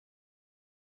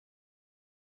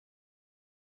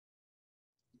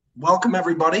Welcome,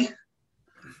 everybody,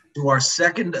 to our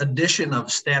second edition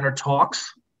of Stanner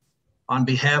Talks. On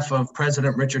behalf of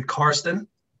President Richard Karsten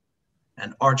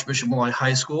and Archbishop Molloy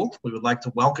High School, we would like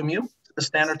to welcome you to the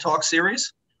Stanner Talk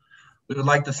series. We would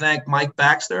like to thank Mike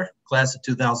Baxter, class of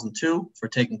 2002, for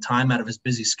taking time out of his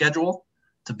busy schedule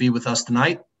to be with us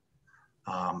tonight.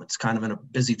 It's kind of in a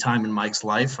busy time in Mike's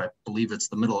life. I believe it's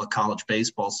the middle of college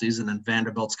baseball season, and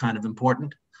Vanderbilt's kind of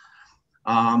important.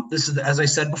 This is, as I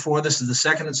said before, this is the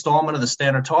second installment of the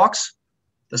Stanner Talks.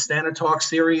 The Stanner Talk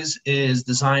series is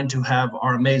designed to have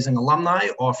our amazing alumni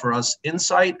offer us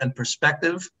insight and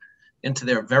perspective into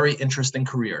their very interesting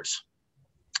careers.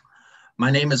 My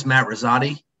name is Matt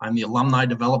Rosati. I'm the Alumni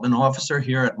Development Officer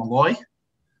here at Molloy.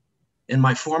 In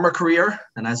my former career,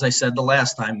 and as I said the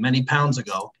last time, many pounds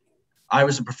ago, I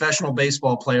was a professional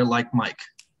baseball player like Mike.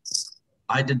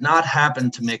 I did not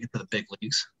happen to make it to the big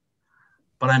leagues,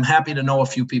 but I'm happy to know a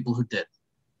few people who did.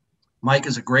 Mike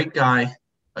is a great guy,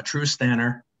 a true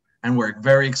Stanner, and we're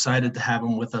very excited to have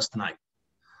him with us tonight.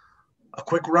 A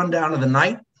quick rundown of the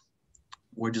night.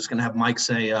 We're just going to have Mike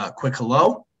say a quick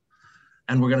hello,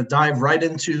 and we're going to dive right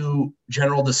into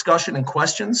general discussion and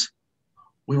questions.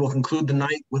 We will conclude the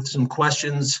night with some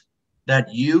questions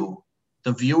that you,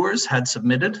 the viewers, had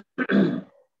submitted.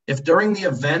 If during the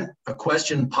event a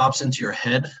question pops into your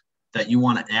head that you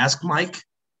want to ask Mike,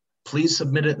 please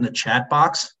submit it in the chat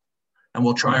box, and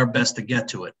we'll try our best to get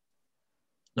to it.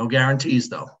 No guarantees,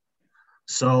 though.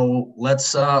 So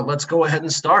let's go ahead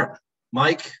and start.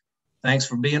 Mike, thanks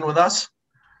for being with us,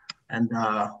 and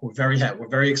we're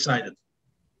very excited.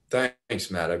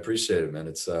 Thanks, Matt. I appreciate it, man.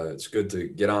 It's good to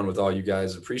get on with all you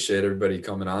guys. Appreciate everybody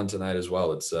coming on tonight as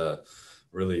well. It's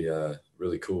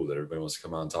really cool that everybody wants to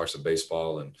come on and talk some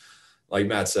baseball. And like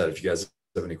Matt said, if you guys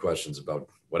have any questions about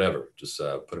whatever, just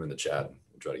put them in the chat and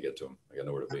we'll try to get to them. I got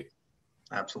nowhere to be.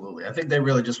 Absolutely. I think they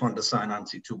really just wanted to sign on and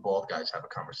see two bald guys have a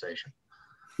conversation.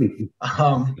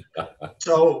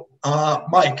 So,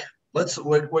 Mike,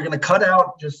 we're going to cut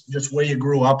out just where you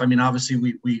grew up. I mean,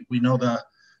 obviously we know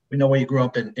where you grew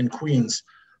up in Queens,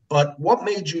 but what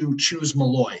made you choose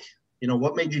Molloy?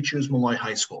 What made you choose Molloy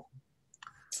High School?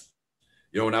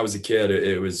 When I was a kid,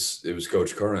 it was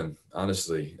Coach Curran,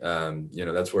 honestly.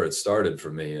 That's where it started for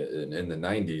me in the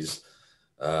 90s.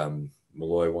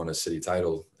 Molloy won a city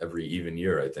title every even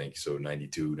year, I think. So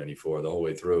 92, 94, the whole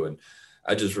way through. And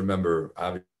I just remember,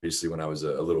 obviously, when I was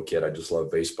a little kid, I just loved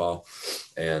baseball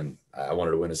and I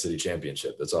wanted to win a city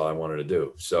championship. That's all I wanted to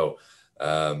do. So,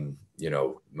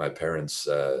 my parents,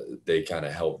 they kind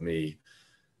of helped me.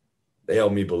 They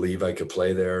helped me believe I could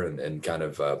play there and kind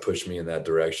of push me in that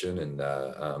direction. And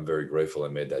I'm very grateful I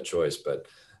made that choice. But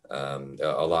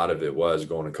a lot of it was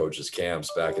going to coaches'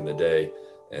 camps back in the day.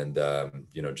 And,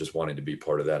 just wanting to be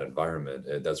part of that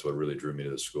environment. That's what really drew me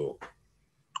to the school.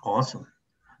 Awesome.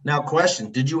 Now,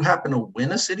 question, did you happen to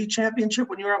win a city championship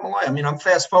when you were at Molloy? I mean, I'm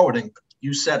fast forwarding.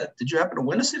 You said it. Did you happen to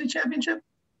win a city championship?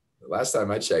 The last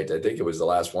time I checked, I think it was the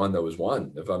last one that was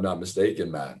won, if I'm not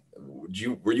mistaken, Matt.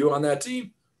 Were you on that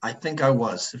team? I think I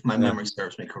was, if my memory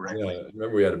serves me correctly. Yeah, I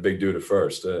remember we had a big dude at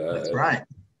first. That's right.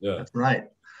 Yeah. That's right.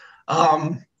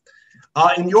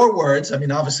 In your words, I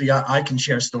mean, obviously I can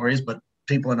share stories, but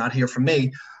people are not here for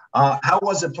me. How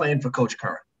was it playing for Coach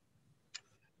Curran?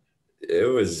 It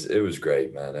was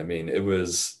great, man. I mean, it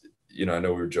was, I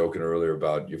know we were joking earlier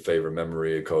about your favorite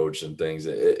memory of Coach and things.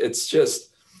 It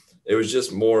was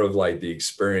just more of like the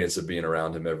experience of being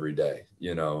around him every day,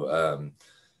 the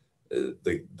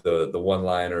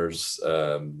one-liners,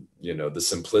 the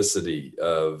simplicity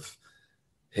of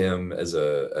him as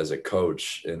a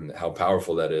coach and how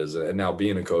powerful that is. And now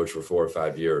being a coach for 4 or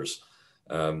 5 years,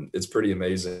 it's pretty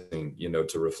amazing,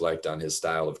 to reflect on his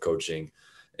style of coaching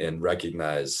and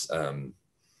recognize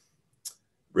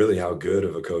really how good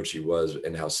of a coach he was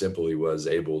and how simple he was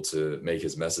able to make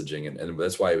his messaging. And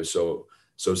that's why he was so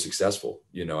successful.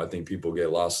 I think people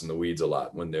get lost in the weeds a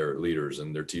lot when they're leaders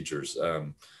and they're teachers.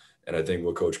 And I think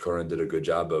what Coach Curran did a good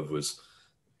job of was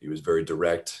he was very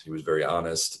direct. He was very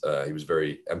honest. He was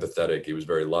very empathetic. He was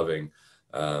very loving.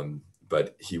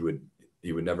 But he would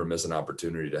never miss an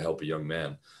opportunity to help a young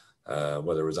man,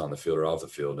 whether it was on the field or off the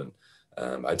field. And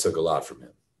I took a lot from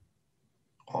him.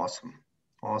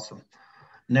 Awesome.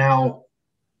 Now,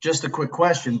 just a quick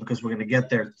question, because we're going to get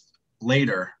there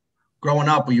later. Growing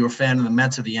up, were you a fan of the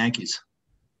Mets or the Yankees?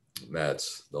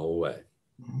 Mets the whole way.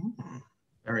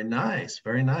 Very nice.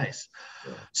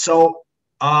 Yeah. So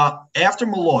after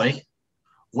Molloy,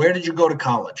 where did you go to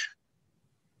college?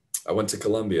 I went to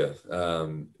Columbia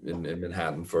in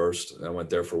Manhattan first. I went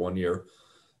there for 1 year.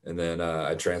 And then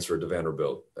I transferred to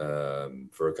Vanderbilt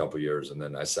for a couple of years. And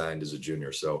then I signed as a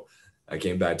junior. So I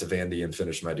came back to Vandy and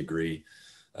finished my degree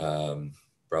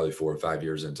probably 4 or 5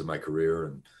 years into my career.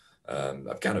 And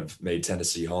I've kind of made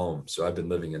Tennessee home. So I've been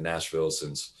living in Nashville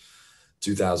since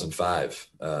 2005,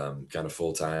 kind of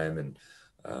full time. And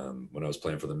when I was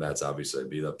playing for the Mets, obviously I'd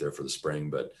be up there for the spring,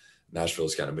 but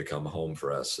Nashville's kind of become home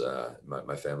for us,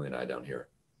 my family and I down here.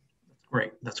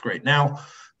 Great. That's great. Now,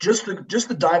 just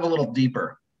to dive a little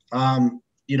deeper, a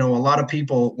lot of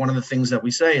people, one of the things that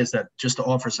we say is that just to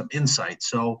offer some insight.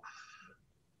 So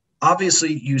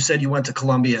obviously you said you went to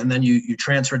Columbia and then you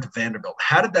transferred to Vanderbilt.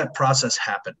 How did that process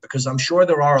happen? Because I'm sure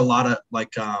there are a lot of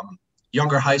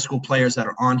younger high school players that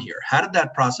are on here. How did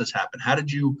that process happen? How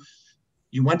did you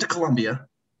went to Columbia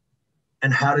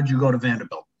and how did you go to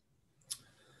Vanderbilt?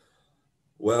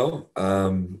 Well,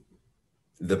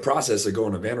 the process of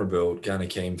going to Vanderbilt kind of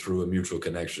came through a mutual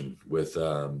connection with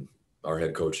our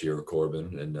head coach here,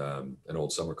 Corbin, and an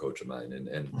old summer coach of mine.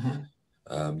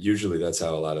 And usually that's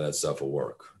how a lot of that stuff will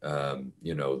work.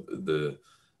 The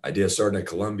idea of starting at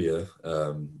Columbia,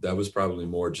 that was probably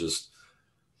more just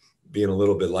being a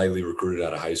little bit lightly recruited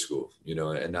out of high school,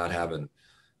 and not having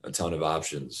a ton of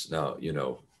options. Now,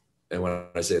 and when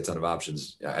I say a ton of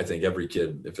options, I think every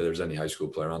kid, if there's any high school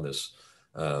player on this,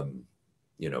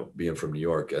 being from New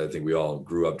York, I think we all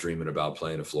grew up dreaming about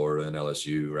playing at Florida and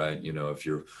LSU, right? If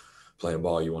you're playing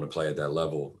ball, you want to play at that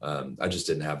level. I just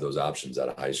didn't have those options out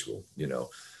of high school,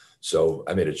 So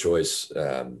I made a choice.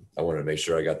 I wanted to make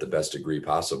sure I got the best degree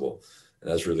possible.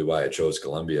 And that's really why I chose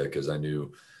Columbia, because I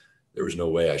knew there was no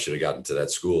way I should have gotten to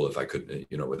that school if I couldn't,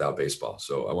 without baseball.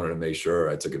 So I wanted to make sure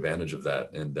I took advantage of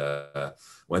that and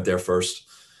went there first.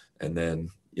 And then,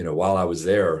 while I was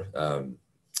there,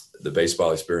 the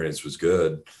baseball experience was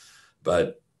good,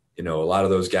 but a lot of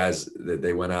those guys,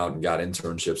 they went out and got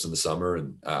internships in the summer,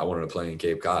 and I wanted to play in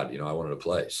Cape Cod. I wanted to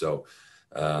play. So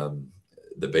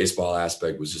the baseball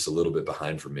aspect was just a little bit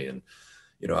behind for me. And,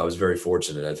 I was very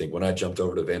fortunate. I think when I jumped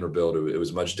over to Vanderbilt, it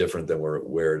was much different than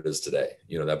where it is today.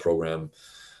 That program,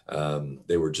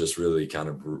 they were just really kind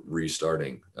of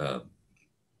restarting.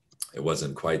 It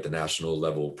wasn't quite the national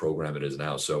level program it is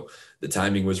now. So the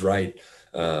timing was right.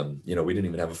 We didn't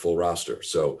even have a full roster.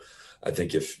 So I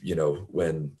think if,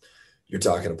 when you're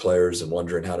talking to players and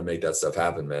wondering how to make that stuff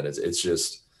happen, man, it's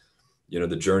just,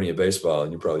 the journey of baseball,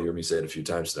 and you probably hear me say it a few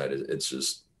times tonight, it's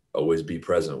just always be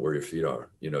present where your feet are.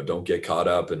 Don't get caught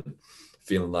up and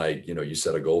feeling like, you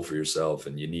set a goal for yourself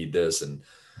and you need this. And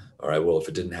all right, well, if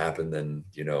it didn't happen, then,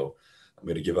 I'm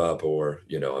going to give up, or,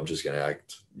 I'm just going to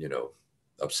act,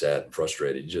 upset and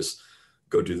frustrated. You just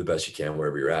go do the best you can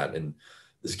wherever you're at. And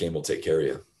this game will take care of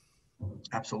you.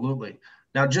 Absolutely.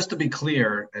 Now, just to be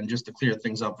clear, and just to clear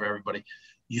things up for everybody,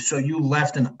 you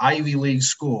left an Ivy League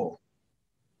school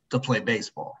to play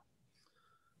baseball.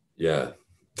 Yeah.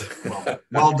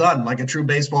 Well done. Like a true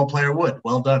baseball player would.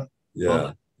 Well done. Yeah. Well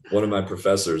done. One of my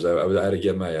professors, I had to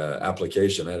get my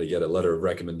application. I had to get a letter of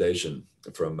recommendation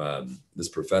from this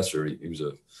professor. He was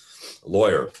a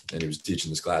lawyer, and he was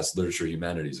teaching this class, Literature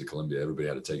Humanities at Columbia. Everybody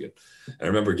had to take it. And I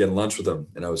remember getting lunch with him,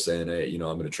 and I was saying, hey, I'm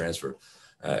going to transfer.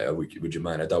 Would you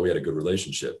mind? I thought we had a good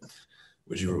relationship.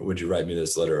 Would you write me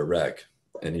this letter of rec?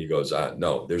 And he goes,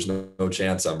 no, there's no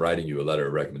chance I'm writing you a letter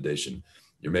of recommendation.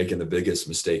 You're making the biggest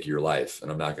mistake of your life,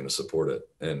 and I'm not going to support it.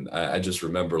 And I just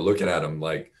remember looking at him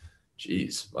like,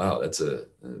 geez, wow, that's a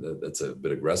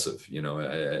bit aggressive.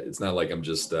 It's not like I'm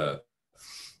just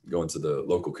going to the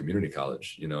local community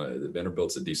college.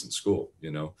 Vanderbilt's a decent school,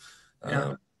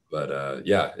 Yeah.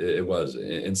 It was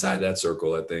inside that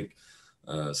circle. I think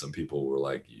some people were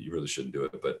like, you really shouldn't do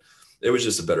it, but it was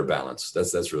just a better balance.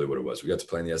 That's really what it was. We got to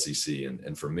play in the SEC.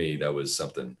 And for me, that was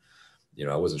something,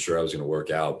 I wasn't sure I was going to work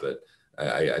out, but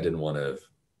I didn't want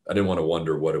to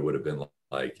wonder what it would have been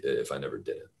like if I never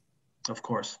did it. Of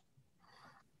course.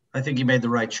 I think you made the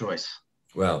right choice.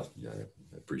 Well, yeah,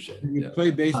 I appreciate it. You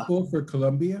played baseball for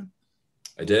Columbia?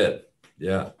 I did.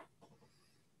 Yeah.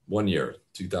 1 year,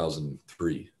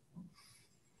 2003.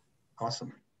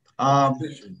 Awesome.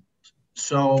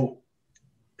 So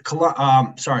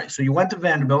you went to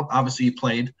Vanderbilt, obviously you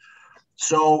played.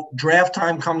 So draft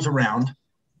time comes around.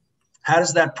 How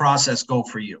does that process go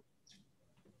for you?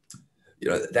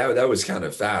 That was kind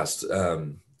of fast.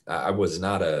 I was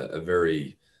not a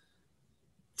very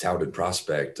touted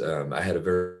prospect. I had a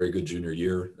very, very good junior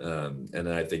year. And then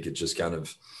I think it just kind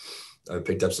of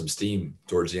picked up some steam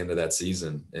towards the end of that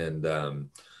season. And,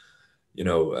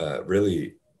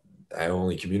 really, I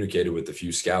only communicated with a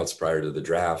few scouts prior to the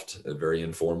draft, very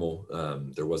informal.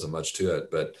 There wasn't much to it,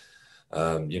 but,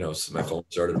 so my phone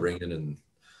started ringing and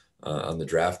on the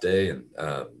draft day, and,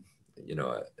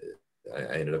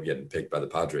 I ended up getting picked by the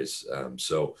Padres.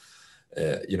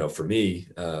 For me,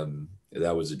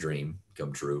 that was a dream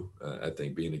come true. I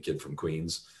think being a kid from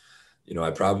Queens,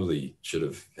 I probably should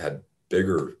have had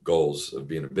bigger goals of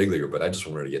being a big leaguer, but I just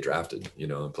wanted to get drafted,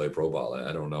 and play pro ball.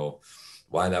 I don't know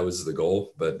why that was the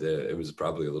goal, but it was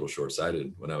probably a little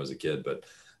short-sighted when I was a kid. But,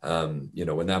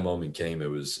 when that moment came, it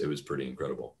was pretty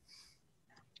incredible.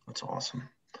 That's awesome.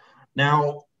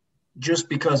 Now, just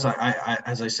because I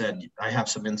as I said, I have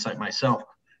some insight myself.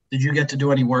 Did you get to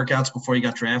do any workouts before you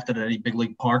got drafted at any big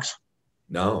league parks?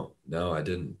 No, I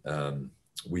didn't.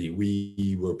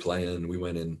 We were playing, we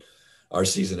went in, our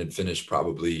season had finished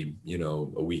probably,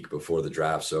 a week before the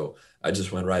draft. So I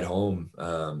just went right home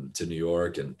to New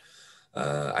York, and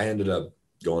I ended up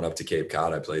going up to Cape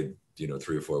Cod. I played,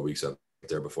 3 or 4 weeks up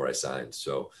there before I signed.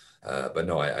 So, but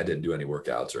no, I didn't do any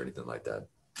workouts or anything like that.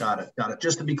 Got it.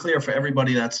 Just to be clear for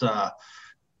everybody that's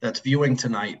viewing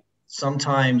tonight,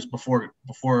 sometimes before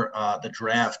the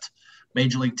draft,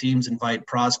 major league teams invite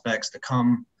prospects to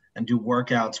come and do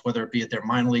workouts, whether it be at their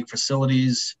minor league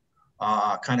facilities,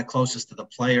 kind of closest to the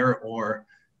player, or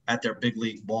at their big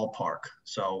league ballpark.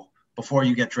 So before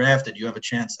you get drafted, you have a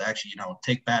chance to actually,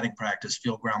 take batting practice,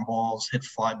 field ground balls, hit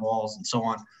fly balls, and so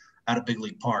on at a big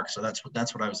league park. So that's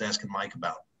what I was asking Mike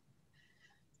about.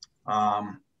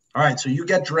 All right, so you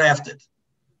get drafted.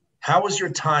 How was your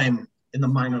time in the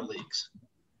minor leagues?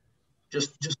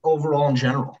 Just overall in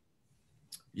general.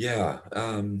 Yeah.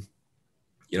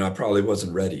 I probably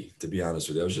wasn't ready, to be honest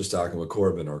with you. I was just talking with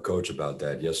Corbin, our coach, about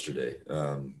that yesterday.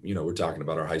 We're talking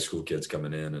about our high school kids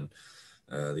coming in and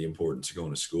the importance of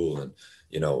going to school. And,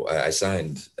 I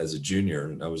signed as a junior,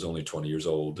 and I was only 20 years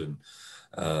old. And,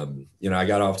 I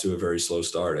got off to a very slow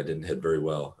start. I didn't hit very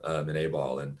well in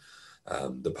A-ball. And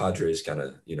the Padres kind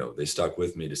of, they stuck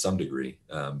with me to some degree.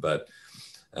 But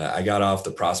I got off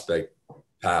the prospect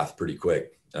path pretty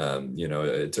quick.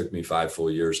 It took me 5 full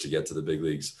years to get to the big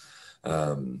leagues.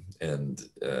 And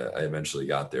I eventually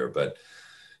got there, but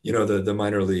the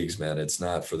minor leagues, man, it's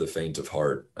not for the faint of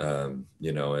heart. And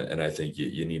I think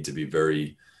you need to be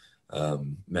very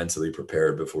mentally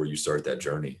prepared before you start that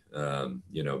journey.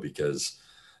 Because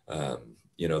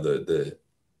the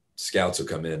scouts will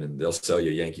come in and they'll sell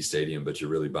you Yankee Stadium, but you're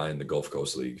really buying the Gulf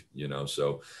Coast League,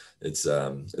 so it's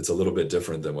a little bit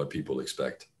different than what people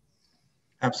expect.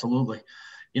 Absolutely.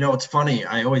 It's funny.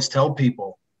 I always tell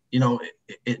people,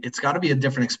 it's got to be a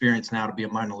different experience now to be a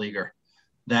minor leaguer.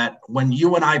 That when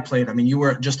you and I played, I mean, you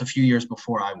were just a few years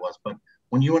before I was, but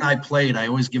when you and I played, I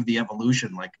always give the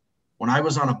evolution. Like when I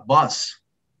was on a bus,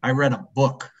 I read a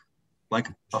book, like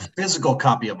a physical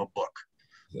copy of a book.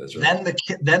 That's right.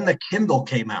 Then the Kindle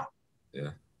came out. Yeah.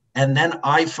 And then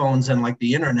iPhones and like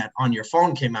the internet on your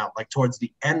phone came out, like towards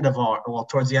the end of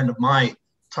my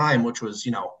time, which was,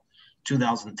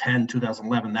 2010,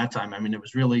 2011, that time. I mean, it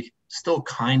was really still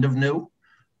kind of new,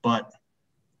 but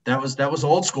that was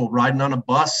old school, riding on a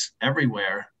bus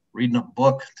everywhere, reading a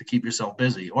book to keep yourself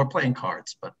busy, or playing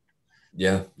cards, but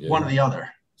yeah. One or the other,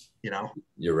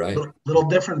 You're right. Little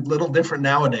different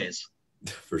nowadays.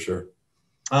 For sure.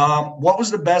 What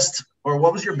was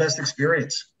your best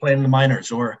experience playing in the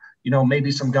minors, or, maybe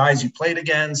some guys you played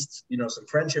against, some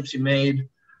friendships you made,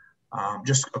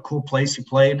 just a cool place you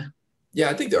played? Yeah,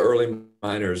 I think the early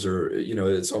minors are,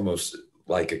 it's almost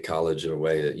like a college in a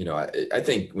way. I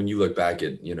think when you look back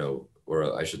at,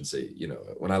 or I shouldn't say,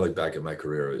 when I look back at my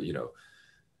career,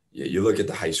 you look at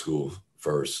the high school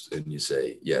first and you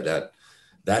say, yeah,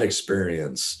 that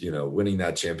experience, winning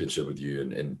that championship with you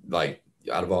and like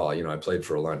out of all, I played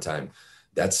for a long time.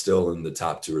 That's still in the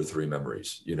top 2 or 3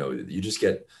 memories. You just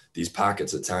get these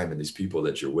pockets of time and these people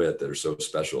that you're with that are so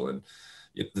special. And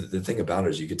the thing about it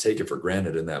is you could take it for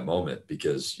granted in that moment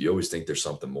because you always think there's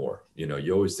something more,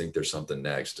 you always think there's something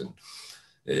next. And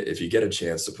if you get a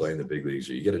chance to play in the big leagues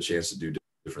or you get a chance to do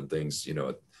different things,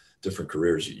 different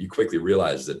careers, you quickly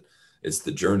realize that it's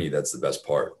the journey that's the best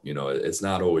part. It's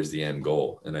not always the end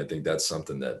goal. And I think that's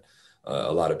something that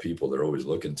a lot of people are always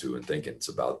looking to and thinking it's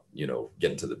about,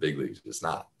 getting to the big leagues. It's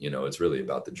not, it's really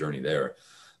about the journey there.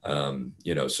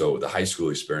 So the high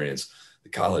school experience, the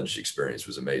college experience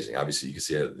was amazing. Obviously you can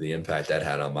see the impact that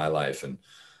had on my life and,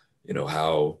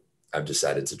 how I've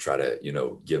decided to try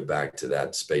to, give back to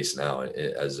that space now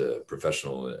as a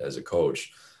professional, as a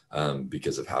coach,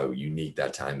 because of how unique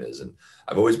that time is. And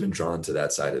I've always been drawn to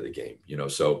that side of the game,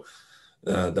 so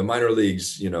the minor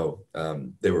leagues,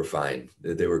 they were fine.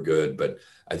 They were good. But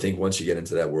I think once you get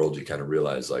into that world, you kind of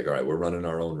realize like, all right, we're running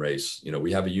our own race.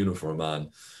 We have a uniform on,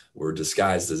 we're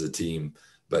disguised as a team,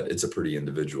 but it's a pretty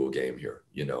individual game here,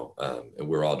 and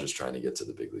we're all just trying to get to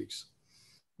the big leagues.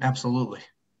 Absolutely.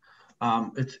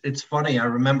 It's funny. I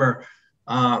remember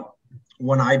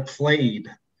when I played,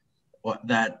 or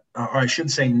I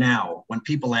should say now, when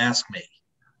people ask me,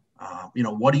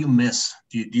 what do you miss?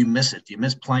 Do you miss it? Do you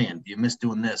miss playing? Do you miss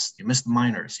doing this? Do you miss the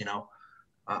minors?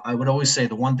 I would always say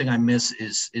the one thing I miss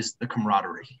is the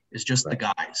camaraderie, is just the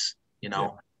guys,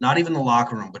 not even the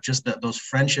locker room, but just those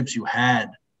friendships you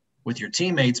had with your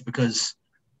teammates, because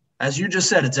as you just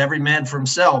said, it's every man for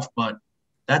himself, but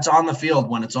that's on the field.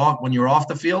 When you're off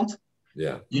the field,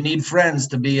 you need friends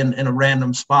to be in a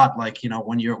random spot. Like,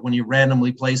 when you're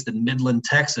randomly placed in Midland,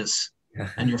 Texas,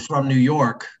 and you're from New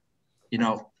York,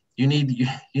 you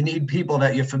need people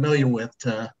that you're familiar with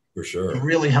to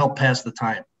really help pass the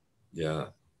time. Yeah,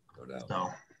 no doubt. So,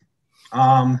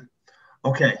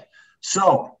 okay.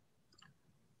 So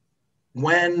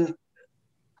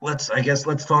let's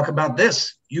talk about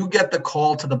this. You get the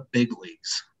call to the big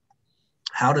leagues.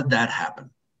 How did that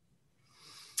happen?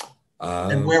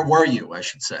 And where were you, I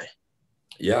should say?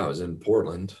 Yeah, I was in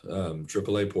Portland,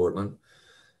 AAA Portland.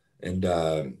 And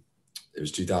it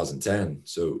was 2010.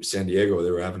 So San Diego,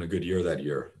 they were having a good year that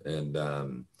year. And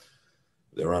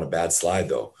they were on a bad slide,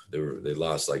 though. They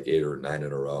lost like 8 or 9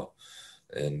 in a row.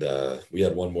 And we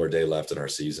had one more day left in our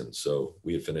season. So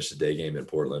we had finished a day game in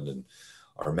Portland. And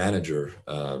our manager,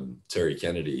 Terry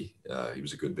Kennedy, he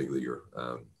was a good big leaguer,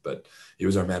 but he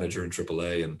was our manager in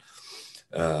AAA. And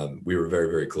we were very,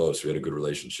 very close. We had a good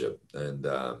relationship. And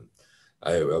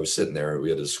I was sitting there. We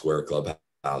had a square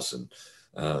clubhouse.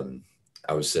 And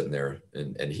I was sitting there,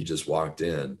 and he just walked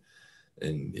in.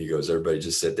 And he goes, "Everybody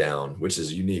just sit down," which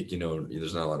is unique.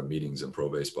 There's not a lot of meetings in pro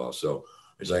baseball. So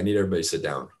he's like, "I need everybody to sit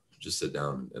down. Just sit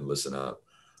down and listen up."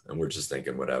 And we're just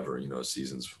thinking, whatever,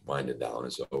 season's winding down.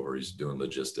 It's over. He's doing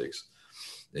logistics.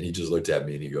 And he just looked at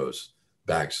me and he goes,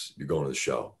 "Bax, you're going to the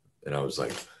show." And I was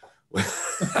like,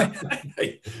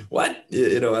 what?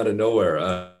 Out of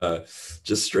nowhere,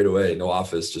 just straight away, no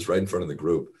office, just right in front of the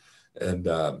group. And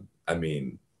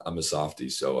I'm a softie,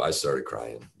 so I started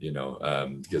crying,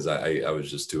 because I was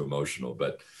just too emotional.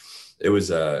 But it was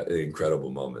an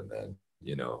incredible moment, man,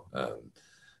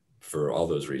 for all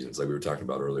those reasons, like we were talking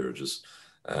about earlier. Just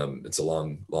it's a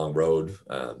long road.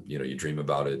 You dream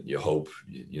about it, you hope,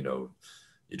 you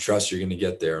trust you're going to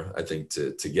get there. I think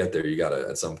to get there,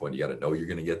 at some point, you got to know you're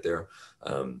going to get there.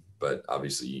 But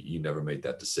obviously you never make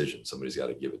that decision. Somebody's got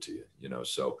to give it to you,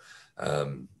 so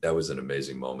that was an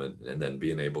amazing moment. And then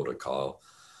being able to call,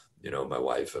 my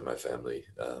wife and my family,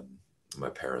 my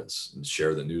parents, and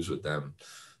share the news with them.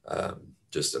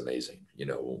 Just amazing.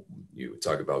 You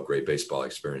talk about great baseball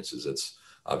experiences. It's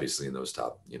obviously in those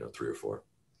top, 3 or 4.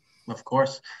 Of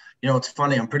course. It's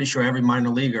funny. I'm pretty sure every minor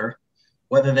leaguer,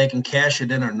 whether they can cash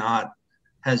it in or not,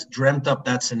 has dreamt up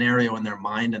that scenario in their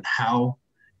mind and how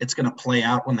it's going to play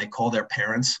out when they call their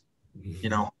parents.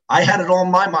 I had it all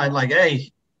in my mind, like,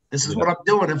 hey, this is what I'm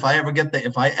doing. If I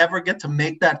ever get to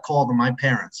make that call to my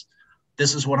parents,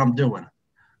 this is what I'm doing.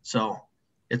 So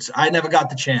I never got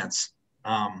the chance.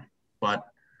 But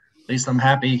at least I'm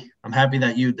happy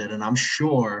that you did. And I'm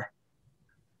sure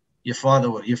your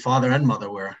father and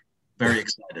mother were very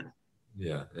excited.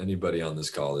 Yeah. Anybody on this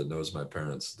call that knows my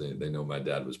parents, they know my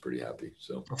dad was pretty happy.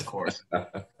 So of course.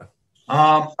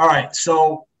 All right.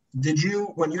 So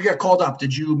when you get called up,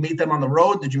 did you meet them on the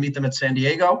road? Did you meet them at San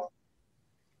Diego?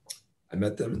 I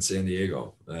met them in San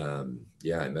Diego.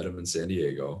 I met him in San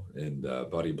Diego, and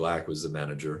Buddy Black was the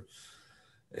manager,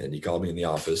 and he called me in the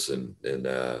office and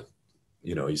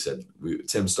he said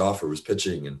Tim Stauffer was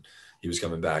pitching and he was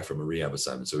coming back from a rehab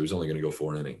assignment. So he was only going to go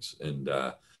 4 innings. And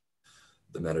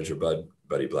the manager,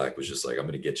 Buddy Black, was just like, "I'm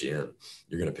going to get you in.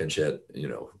 You're going to pinch hit,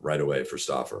 right away for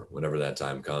Stauffer. Whenever that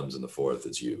time comes in the 4th,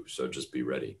 it's you. So just be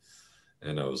ready."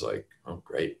 And I was like, "Oh,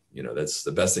 great. That's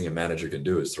the best thing a manager can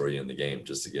do, is throw you in the game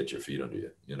just to get your feet under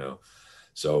you,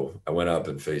 So I went up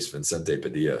and faced Vicente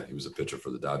Padilla. He was a pitcher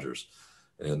for the Dodgers.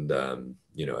 And,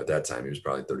 at that time he was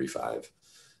probably 35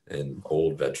 and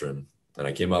old veteran. And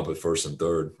I came up with first and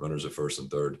third, runners at first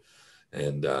and third.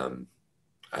 And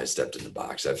I stepped in the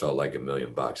box. I felt like $1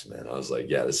 million, man. I was like,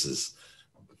 yeah, this is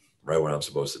right where I'm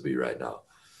supposed to be right now.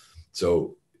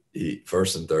 So he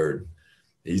first and third,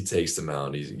 he takes the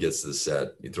mound. He gets to the set.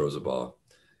 He throws a ball.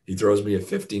 He throws me a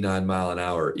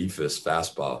 59-mile-an-hour ephus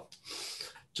fastball,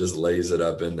 just lays it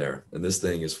up in there. And this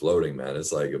thing is floating, man.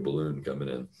 It's like a balloon coming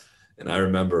in. And I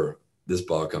remember this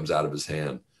ball comes out of his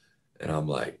hand, and I'm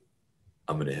like,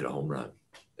 I'm going to hit a home run.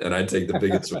 And I take the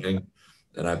biggest swing,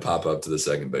 and I pop up to the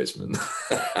second baseman.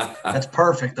 That's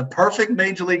perfect. The perfect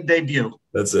major league debut.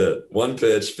 That's it. One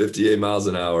pitch, 58 miles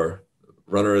an hour,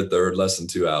 runner at third, less than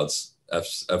 2 outs,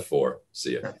 F4.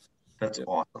 See ya. That's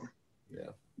awesome. Yeah.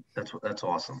 That's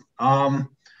awesome.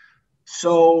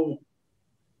 So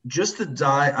just to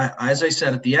dive, as I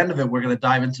said, at the end of it, we're going to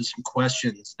dive into some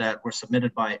questions that were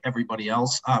submitted by everybody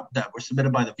else, that were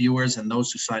submitted by the viewers and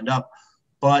those who signed up.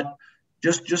 But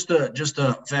just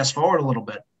to fast forward a little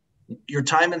bit, your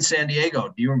time in San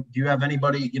Diego, do you have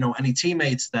anybody, any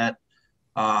teammates that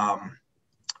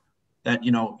that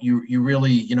you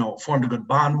really formed a good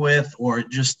bond with, or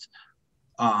just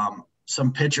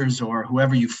some pitchers or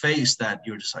whoever you faced that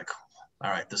you're just like,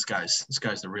 all right, this guy's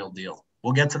the real deal.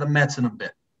 We'll get to the Mets in a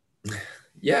bit.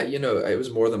 Yeah, it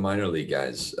was more the minor league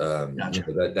guys. Gotcha.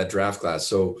 That draft class.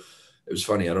 So it was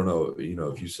funny. I don't know,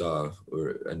 if you saw,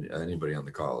 or anybody on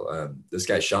the call. This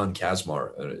guy Sean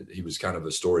Kazmar, he was kind of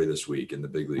a story this week in the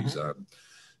big leagues.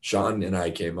 Sean and I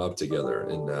came up together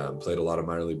and played a lot of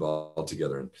minor league ball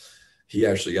together. And he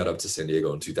actually got up to San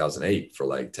Diego in 2008 for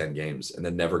like 10 games and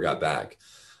then never got back.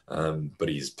 But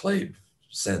he's played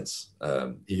since.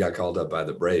 He got called up by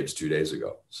the Braves 2 days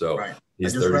ago. So right.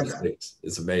 He's 36.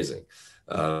 It's amazing.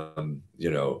 Will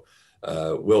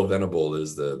Venable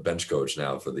is the bench coach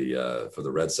now for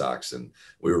the Red Sox, and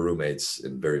we were roommates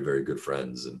and very, very good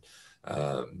friends. And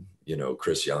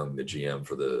Chris Young, the GM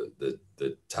for the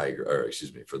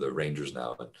for the Rangers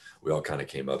now, and we all kind of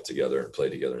came up together and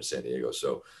played together in San Diego.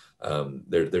 So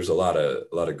there's a lot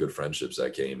of good friendships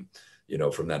that came,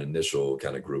 from that initial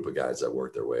kind of group of guys that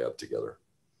worked their way up together.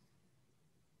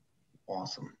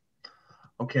 Awesome.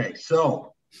 Okay,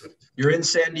 so you're in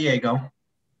San Diego.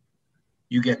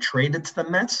 You get traded to the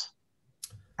Mets.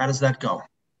 How does that go?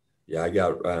 Yeah, I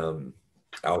got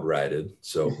outrighted,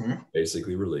 so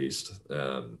basically released.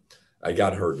 I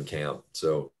got hurt in camp,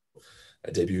 so I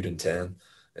debuted in 10,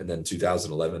 and then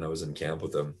 2011 I was in camp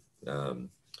with them,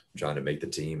 trying to make the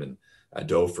team, and I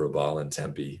dove for a ball in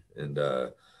Tempe, and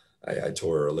I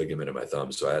tore a ligament in my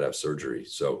thumb, so I had to have surgery.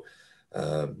 So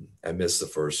I missed the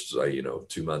first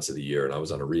 2 months of the year, and I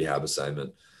was on a rehab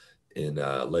assignment in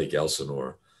Lake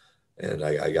Elsinore, and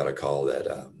I got a call that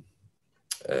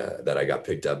I got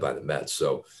picked up by the Mets.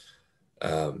 So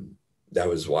that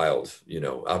was wild,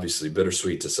 obviously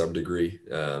bittersweet to some degree,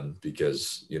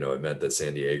 because it meant that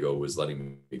San Diego was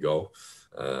letting me go.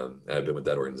 And I've been with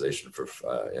that organization for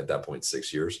at that point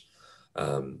 6 years,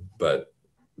 but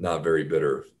not very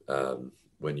bitter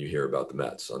when you hear about the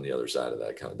Mets on the other side of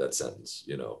that sentence,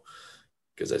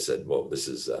 because I said, well, this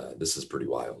is pretty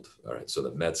wild. All right. So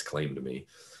the Mets claimed me,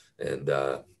 and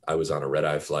I was on a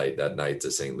red-eye flight that night to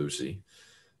St. Lucie,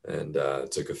 and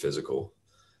took a physical.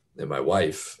 And my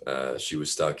wife, she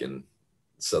was stuck in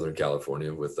Southern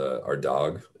California with our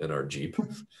dog and our Jeep.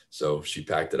 So she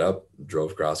packed it up,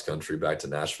 drove cross country back to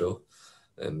Nashville.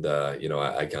 And,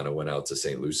 I kind of went out to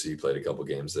St. Lucie, played a couple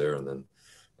games there, and then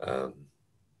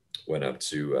went up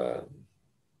to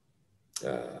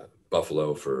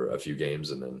Buffalo for a few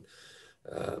games. And then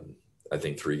I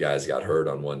think 3 guys got hurt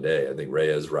on one day. I think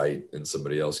Reyes, Wright, and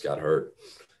somebody else got hurt.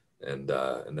 And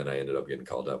then I ended up getting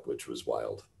called up, which was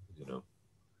wild,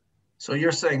 So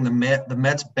you're saying the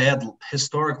Mets'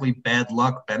 historically bad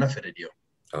luck benefited you?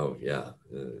 Oh yeah,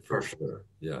 for sure.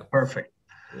 Yeah. Perfect.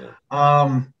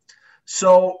 Yeah.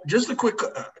 So just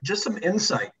just some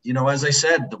insight. As I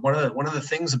said, one of the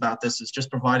things about this is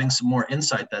just providing some more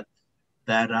insight that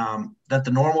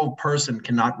the normal person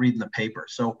cannot read in the paper.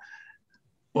 So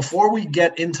before we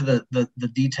get into the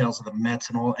details of the Mets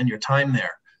and your time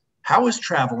there, how is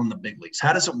travel in the big leagues?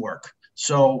 How does it work?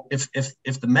 So if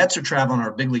the Mets are traveling or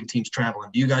a big league team's traveling,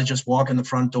 do you guys just walk in the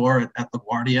front door at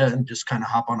LaGuardia and just kind of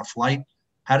hop on a flight?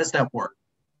 How does that work?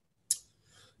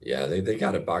 Yeah, they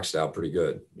got it boxed out pretty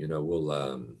good.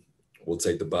 We'll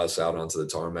take the bus out onto the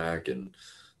tarmac, and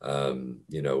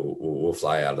we'll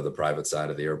fly out of the private side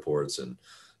of the airports, and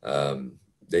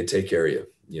they take care of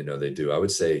you. They do. I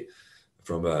would say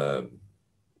from a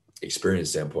experience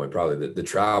standpoint, probably the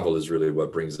travel is really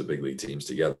what brings the big league teams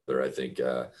together. I think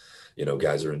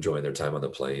guys are enjoying their time on the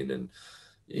plane, and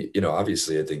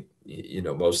obviously I think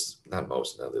not most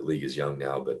now, the league is young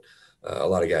now, but a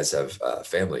lot of guys have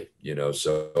family,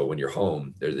 so when you're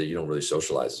home, you don't really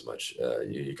socialize as much.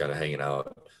 You're kind of hanging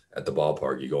out at the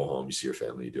ballpark, you go home, you see your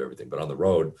family, you do everything. But on the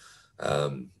road,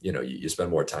 you spend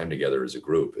more time together as a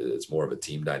group. It's more of a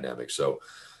team dynamic. So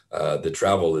the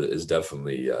travel is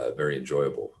definitely very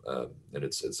enjoyable, and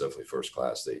it's definitely first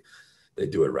class. They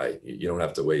do it right. You don't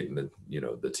have to wait in the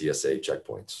TSA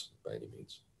checkpoints by any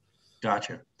means.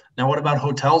 Gotcha. Now, what about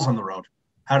hotels on the road?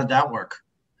 How did that work?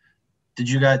 Did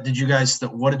you guys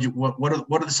what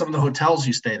are some of the hotels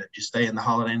you stayed at? Did you stay in the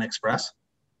Holiday Inn Express?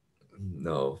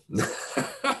 No.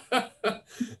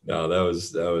 No, that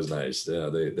was nice. Yeah,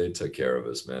 they took care of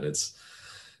us, man. It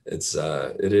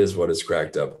is what it's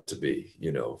cracked up to be,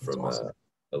 from awesome.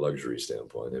 A luxury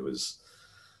standpoint. It was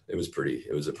it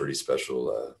was a pretty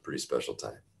special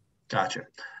time. Gotcha.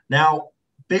 Now,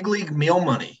 big league meal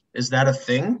money, is that a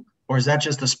thing? Or is that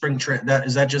just a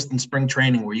is that just in spring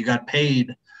training where you got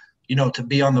paid, to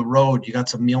be on the road, you got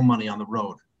some meal money on the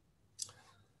road?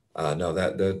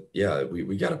 No, yeah,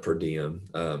 we got a per diem.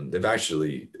 They've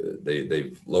actually,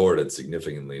 they've lowered it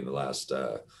significantly in the last,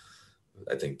 I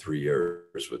think 3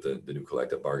 years with the new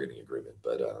collective bargaining agreement.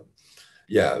 But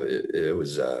yeah, it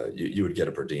was, you would get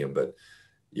a per diem, but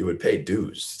you would pay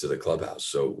dues to the clubhouse.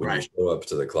 So when you show up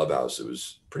to the clubhouse, it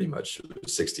was pretty much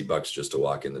 $60 just to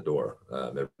walk in the door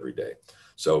every day.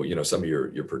 So, some of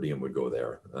your per diem would go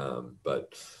there.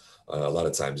 But a lot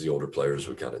of times the older players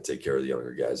would kind of take care of the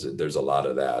younger guys. There's a lot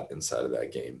of that inside of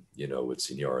that game, with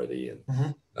seniority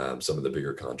and some of the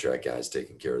bigger contract guys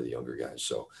taking care of the younger guys.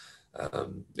 So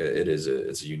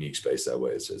it's a unique space that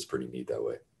way. It's pretty neat that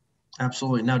way.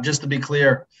 Absolutely. Now, just to be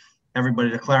clear,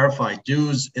 everybody, to clarify,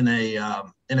 dues in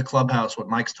a clubhouse, what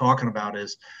Mike's talking about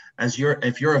is,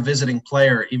 if you're a visiting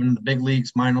player, even in the big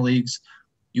leagues, minor leagues,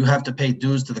 you have to pay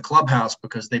dues to the clubhouse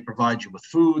because they provide you with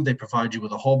food. They provide you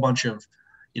with a whole bunch of,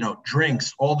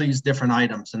 drinks, all these different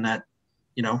items, and that,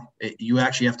 you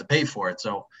actually have to pay for it.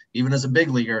 So even as a big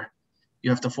leaguer, you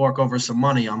have to fork over some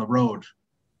money on the road,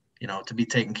 to be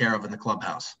taken care of in the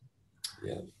clubhouse.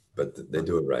 Yeah, but they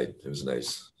do it right. It was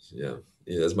nice. Yeah.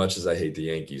 As much as I hate the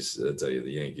Yankees, I tell you,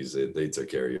 the Yankees, they took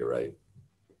care of you right.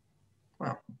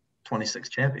 Wow, 26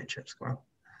 championships. Wow.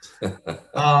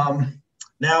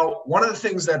 Now, one of the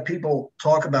things that people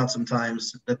talk about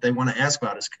sometimes that they want to ask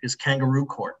about is kangaroo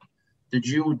court. Did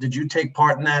you take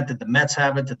part in that? Did the Mets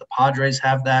have it? Did the Padres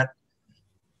have that?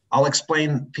 I'll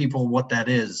explain people what that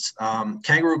is.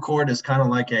 Kangaroo court is kind of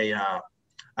like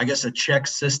a check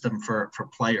system for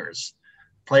players.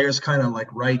 Players kind of like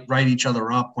write each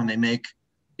other up when they make,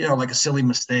 like a silly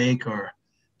mistake, or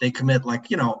they commit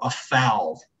a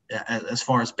foul as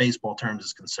far as baseball terms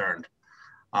is concerned.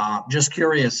 Just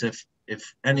curious if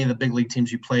any of the big league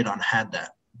teams you played on had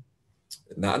that.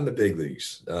 Not in the big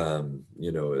leagues. There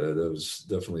was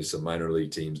definitely some minor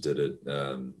league teams did it.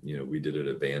 We did it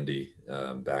at Vandy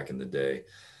back in the day.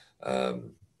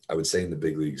 I would say in the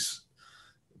big leagues,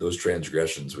 those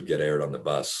transgressions would get aired on the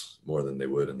bus more than they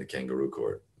would in the kangaroo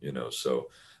court. So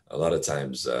a lot of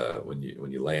times when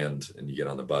you land and you get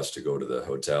on the bus to go to the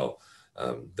hotel,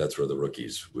 that's where the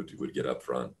rookies would get up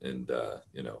front and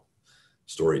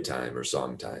story time or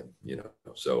song time.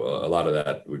 So a lot of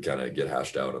that would kind of get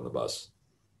hashed out on the bus.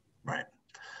 Right.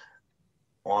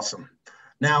 Awesome.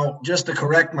 Now, just to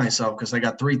correct myself, because I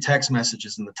got 3 text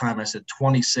messages in the time I said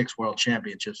 26 world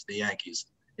championships for the Yankees.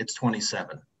 It's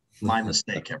 27. My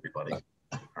mistake, everybody.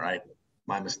 All right.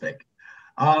 My mistake.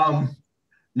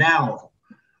 Now,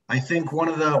 I think one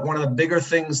of the bigger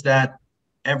things that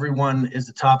everyone is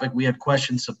the topic, we had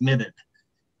questions submitted,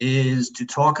 is to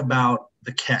talk about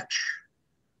the catch.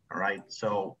 All right.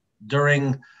 So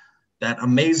during that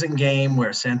amazing game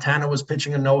where Santana was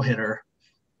pitching a no-hitter,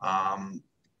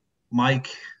 Mike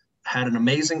had an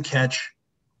amazing catch,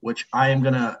 which I am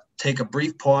going to take a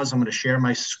brief pause. I'm going to share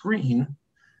my screen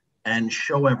and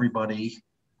show everybody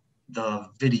the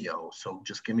video. So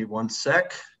just give me 1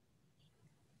 sec.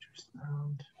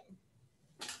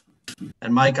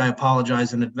 And Mike, I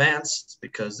apologize in advance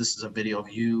because this is a video of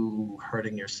you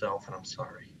hurting yourself, and I'm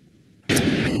sorry.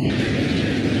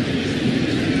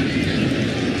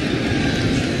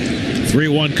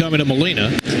 3-1 coming to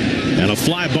Molina. And a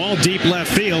fly ball deep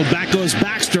left field. Back goes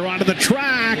Baxter onto the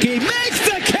track. He makes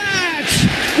the catch!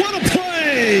 What a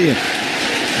play!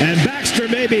 And Baxter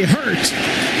may be hurt,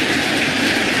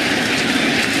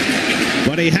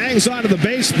 but he hangs onto the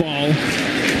baseball.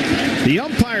 The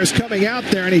umpire's coming out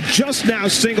there, and he just now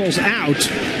singles out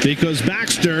because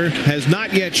Baxter has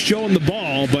not yet shown the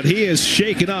ball, but he is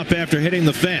shaken up after hitting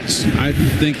the fence. I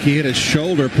think he hit his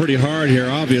shoulder pretty hard here,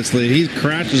 obviously. He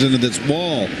crashes into this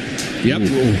wall. Yep.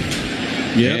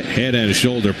 Yep. Head and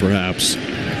shoulder, perhaps.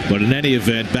 But in any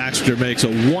event, Baxter makes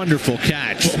a wonderful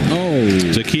catch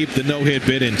to keep the no-hit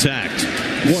bid intact.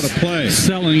 What a play.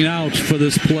 Selling out for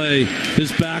this play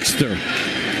is Baxter.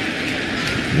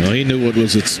 Well, he knew what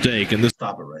was at stake. And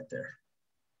Stop it right there.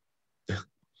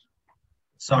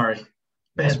 Sorry.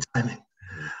 Bad timing.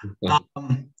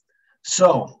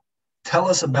 So tell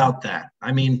us about that.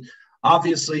 I mean,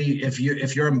 obviously, if you're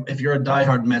a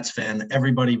diehard Mets fan,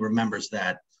 everybody remembers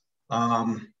that.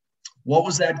 What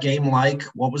was that game like?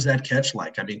 What was that catch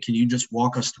like? I mean, can you just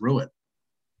walk us through it?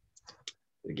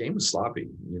 The game was sloppy.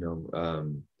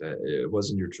 It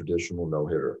wasn't your traditional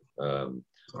no-hitter.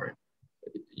 Sorry.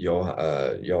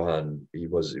 Johan, he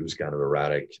was kind of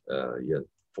erratic. He had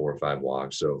 4 or 5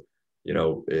 walks. So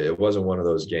it wasn't one of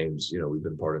those games. We've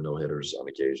been part of no-hitters on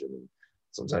occasion, and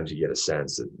sometimes you get a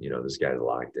sense that, this guy's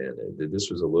locked in. And this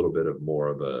was a little bit of more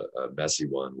of a messy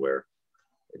one where,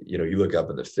 you look up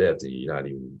in the fifth and you not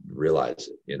even realize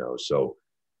it, So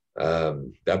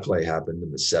that play happened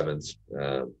in the seventh.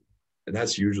 And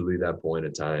that's usually that point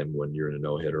in time when you're in a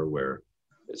no-hitter where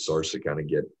it starts to kind of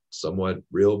get somewhat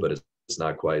real, but it's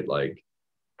not quite like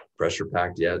pressure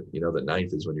packed yet. The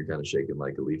ninth is when you're kind of shaking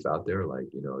like a leaf out there, like,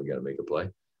 you got to make a play.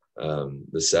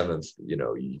 The seventh, you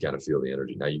kind of feel the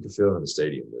energy. Now you can feel it in the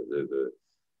stadium.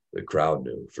 The crowd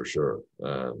knew for sure,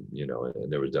 and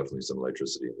there was definitely some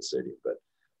electricity in the stadium, but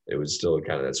it was still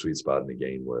kind of that sweet spot in the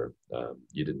game where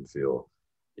you didn't feel,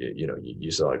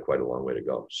 you still had quite a long way to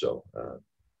go. So,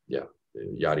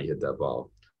 Yachty hit that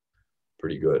ball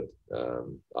pretty good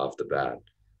off the bat.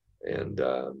 And,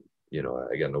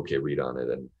 I got an okay read on it.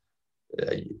 And,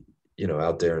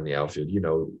 out there in the outfield,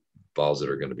 balls that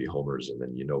are going to be homers, and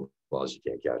then, balls you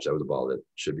can't catch. That was a ball that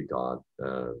should be caught.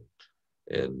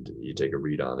 And you take a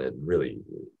read on it, and really,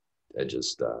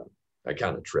 I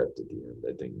kind of tripped at the end.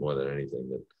 I think more than anything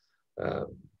that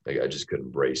I just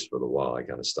couldn't brace for the wall. I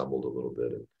kind of stumbled a little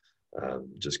bit and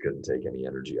just couldn't take any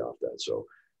energy off that. So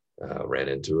ran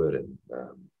into it and,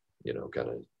 kind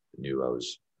of knew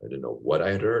I didn't know what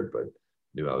I had heard, but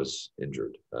knew I was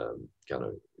injured kind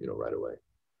of, right away.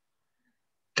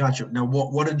 Gotcha. Now,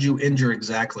 what did you injure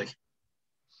exactly?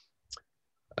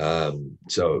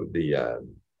 So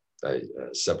I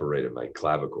separated my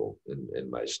clavicle and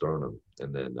my sternum,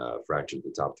 and then fractured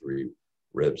the top three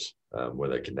ribs where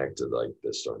they connect to like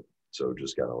the sternum. So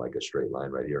just kind of like a straight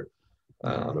line right here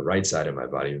on the right side of my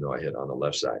body, even though I hit on the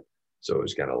left side. So it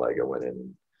was kind of like I went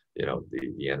in,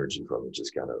 the energy from it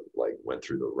just kind of like went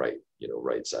through the right,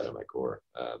 right side of my core.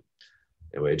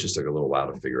 Anyway, it just took a little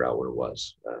while to figure out what it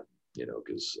was,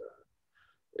 because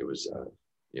it was,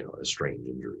 a strange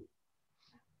injury.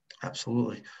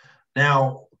 Absolutely.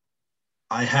 Now,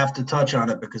 I have to touch on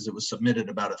it because it was submitted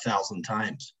about 1,000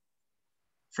 times.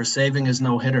 For saving his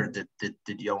no-hitter, did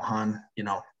Johan,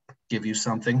 give you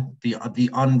something? The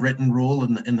unwritten rule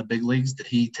in the big leagues, did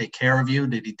he take care of you?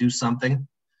 Did he do something?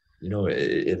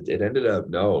 It ended up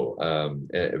no,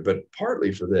 but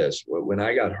partly for this, when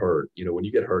I got hurt, when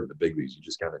you get hurt in the big leagues, you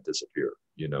just kind of disappear,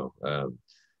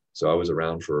 so I was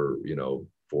around for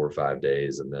 4 or 5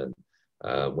 days, and then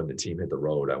when the team hit the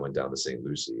road, I went down to St.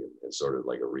 Lucie and started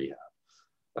like a rehab.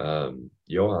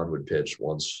 Johan would pitch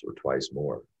once or twice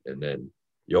more, and then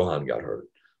Johan got hurt.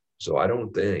 So I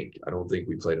don't think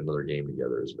we played another game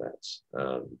together as Mets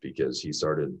because he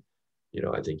started,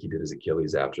 I think he did his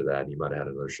Achilles after that. And he might have had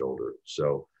another shoulder.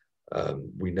 So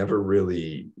we never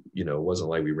really, it wasn't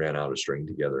like we ran out of string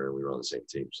together and we were on the same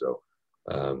team. So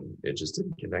it just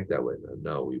didn't connect that way.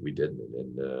 No, we didn't.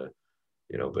 And,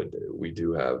 but we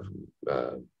do have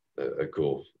a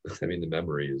cool, the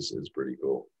memory is pretty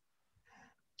cool.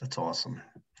 That's awesome.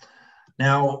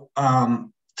 Now,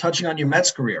 touching on your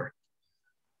Mets career,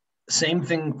 same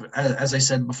thing as I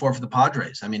said before for the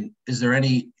Padres. Is there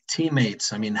any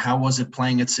teammates? How was it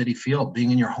playing at Citi Field,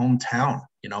 being in your hometown,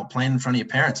 playing in front of your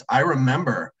parents? I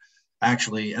remember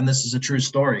actually, and this is a true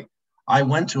story, I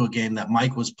went to a game that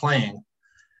Mike was playing,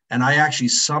 and I actually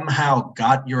somehow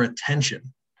got your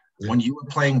attention when you were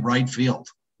playing right field.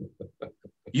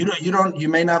 You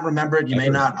may not remember it. You may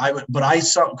not. But I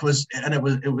saw it was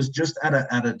just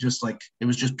it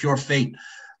was just pure fate.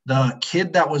 The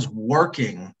kid that was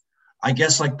working, I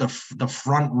guess like the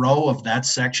front row of that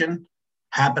section,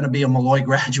 happened to be a Molloy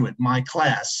graduate in my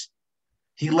class.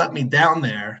 He let me down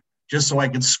there just so I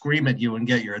could scream at you and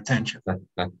get your attention.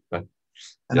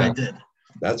 And I did.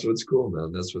 That's what's cool,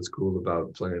 man. That's what's cool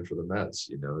about playing for the Mets.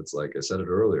 It's like I said it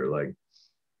earlier, like,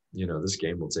 this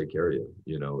game will take care of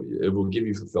you. It will give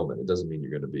you fulfillment. It doesn't mean you're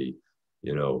going to be,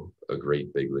 a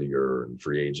great big leaguer and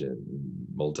free agent, and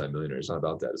multimillionaire. It's not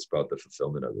about that. It's about the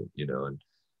fulfillment of it, and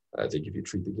I think if you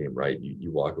treat the game right,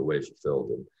 you walk away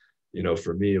fulfilled. And,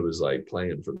 for me, it was like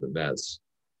playing for the Mets.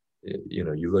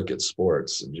 You look at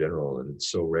sports in general, and it's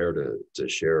so rare to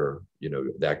share,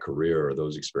 that career or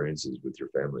those experiences with your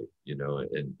family,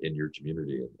 and in your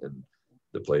community and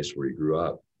the place where you grew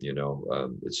up,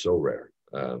 it's so rare.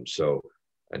 So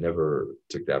I never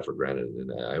took that for granted,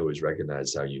 and I always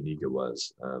recognized how unique it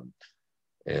was.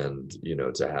 And,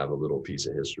 to have a little piece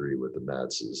of history with the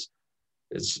Mets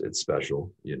it's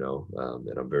special,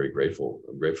 and I'm very grateful.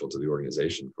 I'm grateful to the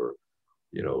organization for,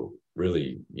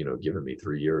 really, giving me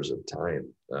 3 years of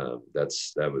time. That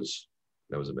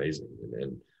was amazing.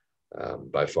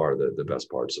 And by far the best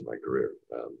parts of my career.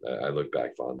 I look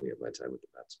back fondly at my time with the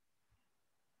Mets.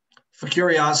 For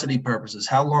curiosity purposes,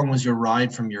 how long was your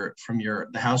ride from the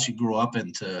house you grew up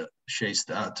in to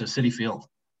to City Field?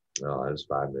 Oh, it was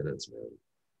 5 minutes, man.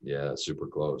 Yeah, super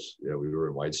close. Yeah, we were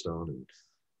in Whitestone,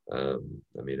 and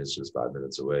I mean, it's just 5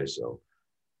 minutes away. So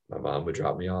my mom would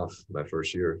drop me off my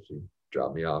first year. She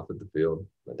dropped me off at the field.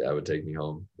 My dad would take me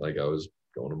home like I was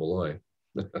going to Molloy.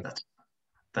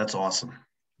 That's awesome.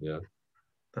 Yeah.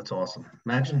 That's awesome.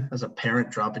 Imagine as a parent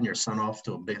dropping your son off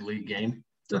to a big league game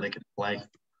so they can play.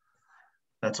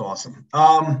 That's awesome.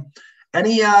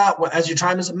 As your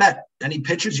time as a Met, any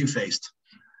pitchers you faced?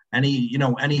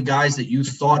 Any guys that you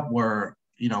thought were,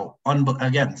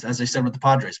 again, as I said with the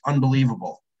Padres,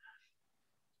 unbelievable?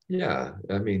 Yeah.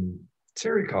 I mean,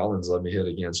 Terry Collins let me hit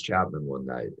against Chapman one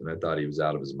night, and I thought he was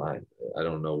out of his mind. I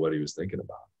don't know what he was thinking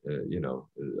about.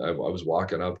 I was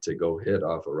walking up to go hit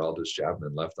off Aroldis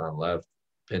Chapman left on left,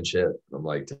 pinch hit. I'm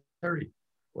like, Terry,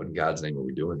 what in God's name are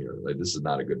we doing here? Like, this is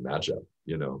not a good matchup,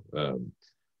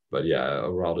 But yeah,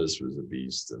 Aroldis was a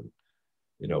beast. And,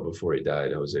 before he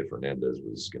died, Jose Fernandez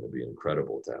was going to be an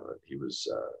incredible talent. He was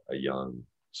a young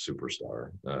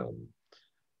superstar.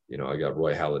 I got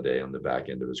Roy Halladay on the back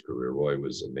end of his career. Roy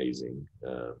was amazing.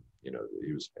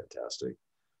 He was fantastic.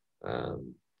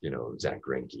 Zach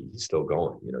Greinke, he's still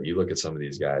going. You look at some of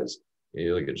these guys,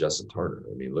 you look at Justin Turner.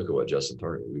 I mean, look at what Justin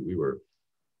Turner, we were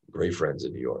great friends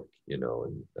in New York, and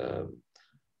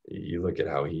you look at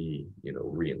how he,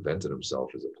 reinvented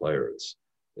himself as a player.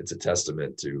 It's a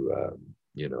testament to,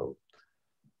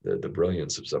 the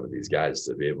brilliance of some of these guys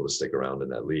to be able to stick around in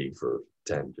that league for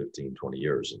 10, 15, 20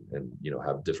 years and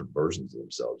have different versions of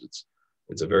themselves.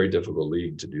 It's a very difficult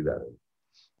league to do that in.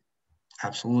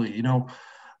 Absolutely.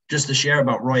 Just to share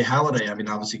about Roy Halladay, I mean,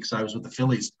 obviously, because I was with the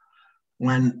Phillies,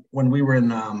 when we were in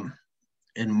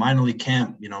minor league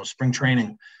camp, spring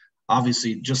training,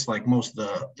 obviously, just like most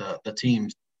of the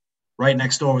teams, right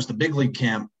next door was the big league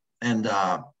camp, and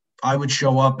I would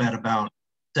show up at about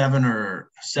 7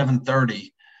 or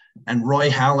 7:30, and Roy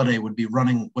Halladay would be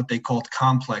running what they called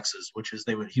complexes, which is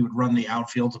he would run the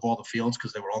outfields of all the fields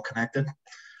because they were all connected.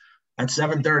 At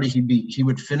 7:30, he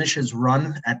would finish his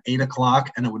run at 8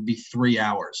 o'clock, and it would be 3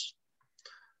 hours.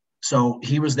 So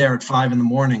he was there at 5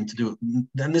 a.m. to do it.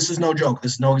 And this is no joke.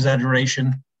 This is no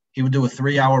exaggeration. He would do a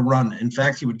 3-hour run. In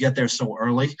fact, he would get there so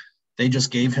early, they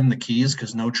just gave him the keys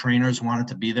because no trainers wanted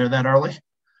to be there that early.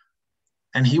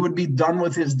 And he would be done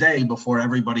with his day before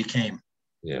everybody came.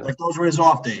 Yeah. Like those were his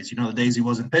off days, the days he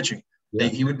wasn't pitching. Yeah.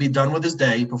 He would be done with his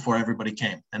day before everybody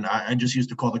came. And I just used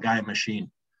to call the guy a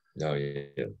machine. No, yeah.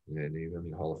 I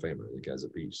mean, Hall of Famer. The guy's a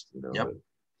beast, Yep. But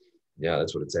yeah,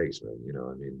 that's what it takes, man.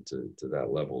 To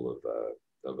that level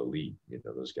of elite,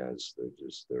 those guys,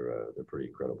 they're pretty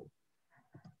incredible.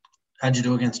 How'd you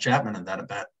do against Chapman in that at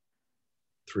bat?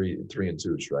 3-2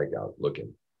 strikeout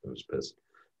looking. I was pissed.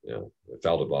 I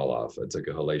fouled a ball off. I took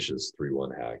a hellacious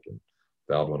 3-1 hack and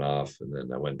fouled one off, and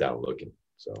then I went down looking.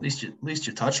 So at least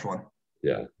you touched one.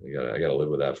 Yeah, I gotta live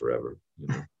with that forever.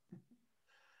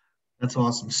 That's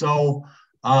awesome. So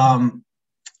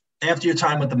after your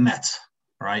time with the Mets,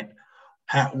 right?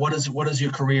 What is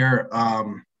your career?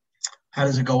 How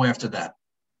does it go after that?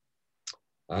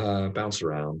 Bounced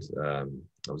around.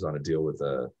 I was on a deal with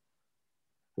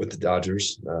the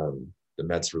Dodgers. The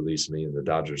Mets released me, and the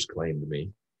Dodgers claimed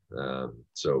me.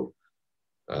 So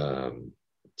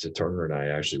Turner and I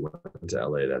actually went to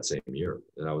LA that same year,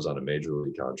 and I was on a major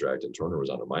league contract, and Turner was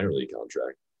on a minor league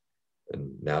contract.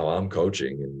 And now I'm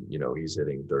coaching, and he's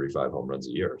hitting 35 home runs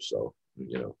a year. So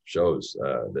shows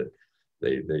that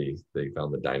they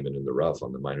found the diamond in the rough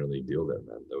on the minor league deal there,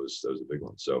 man. That was a big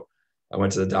one. So I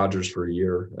went to the Dodgers for a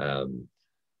year. I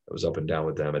was up and down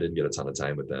with them. I didn't get a ton of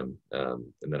time with them,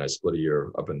 and then I split a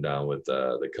year up and down with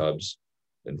the Cubs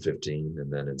in 15,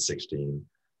 and then in 16,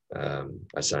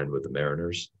 I signed with the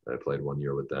Mariners. I played 1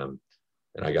 year with them,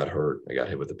 and I got hurt. I got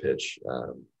hit with a pitch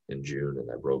in June, and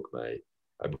I broke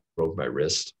my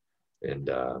wrist. And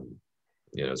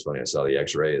it's funny. I saw the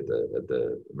X-ray at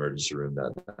the emergency room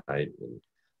that night, and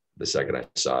the second I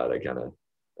saw it, I kind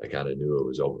of knew it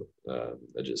was over.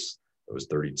 I was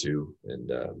 32,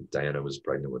 and Diana was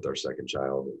pregnant with our second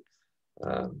child,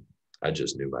 and I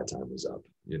just knew my time was up.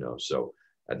 So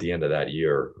at the end of that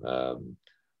year,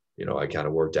 I kind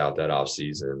of worked out that off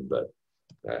season, but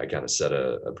I kind of set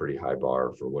a pretty high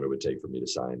bar for what it would take for me to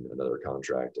sign another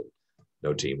contract, and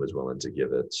no team was willing to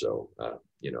give it. So,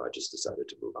 I just decided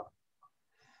to move on.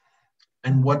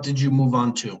 And what did you move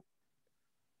on to?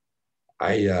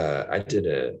 I took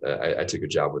a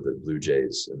job with the Blue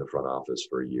Jays in the front office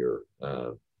for a year.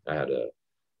 I had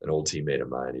an old teammate of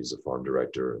mine. He's a farm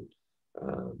director,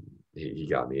 and he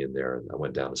got me in there, and I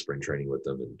went down to spring training with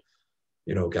them, and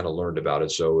kind of learned about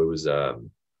it. So it was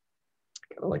kind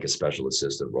of like a special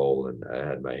assistant role, and I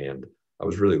had my hand I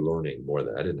was really learning more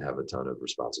than I didn't have a ton of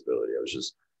responsibility. I was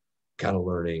just kind of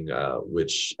learning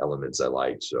which elements I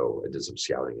liked. So I did some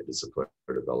scouting, I did some player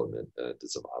development, did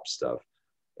some ops stuff,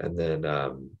 and then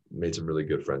made some really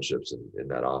good friendships in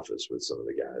that office with some of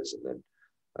the guys. And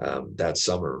then that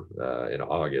summer in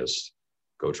August,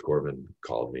 Coach Corbin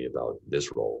called me about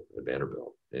this role at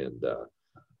Vanderbilt. And,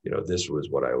 this was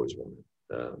what I always wanted.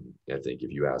 I think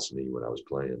if you asked me when I was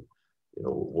playing,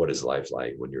 what is life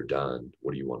like when you're done?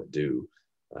 What do you want to do?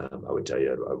 I would tell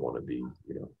you, I want to be,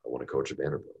 I want to coach at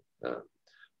Vanderbilt.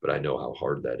 But I know how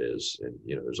hard that is. And,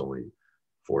 there's only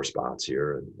 4 spots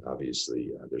here. And obviously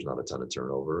there's not a ton of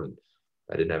turnover. And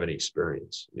I didn't have any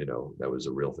experience, that was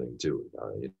a real thing too.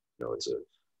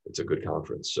 It's a good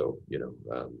conference. So,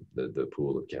 the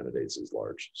pool of candidates is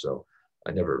large. So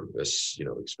I never,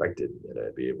 expected that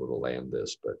I'd be able to land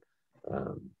this. But,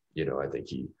 I think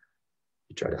he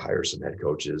tried to hire some head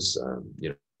coaches,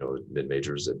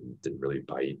 mid-majors that didn't really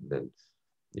bite. And then,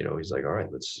 he's like, all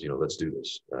right, let's do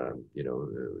this.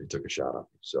 He took a shot on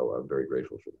me. So I'm very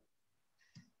grateful for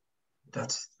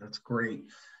that. That's great.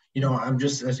 I'm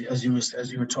just, as you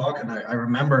were talking, I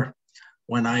remember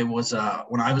when I was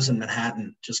in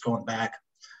Manhattan, just going back,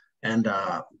 and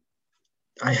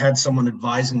I had someone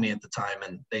advising me at the time,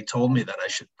 and they told me that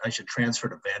I should transfer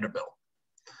to Vanderbilt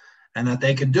and that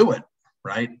they could do it.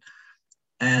 Right.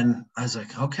 And I was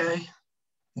like, okay,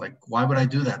 like, why would I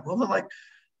do that? Well, they're like,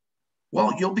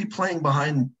 well, you'll be playing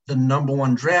behind the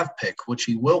 #1 draft pick, which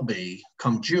he will be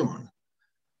come June.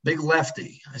 Big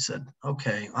lefty. I said,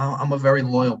 okay, I'm a very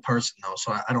loyal person though,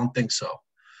 so I don't think so.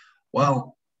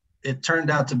 Well, it turned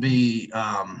out to be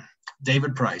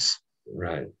David Price.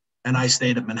 Right. And I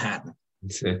stayed at Manhattan.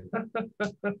 Yeah.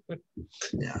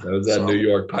 That was that New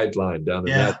York pipeline down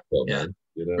in Nashville, man.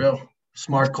 Real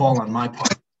smart call on my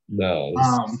part. No.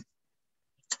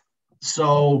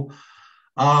 So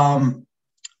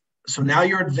now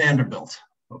you're at Vanderbilt,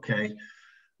 okay?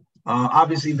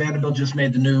 Obviously, Vanderbilt just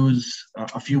made the news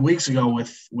a few weeks ago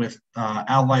with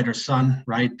Al Leiter's son,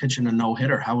 right, pitching a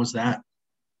no-hitter. How was that?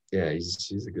 Yeah,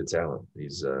 he's a good talent.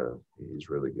 He's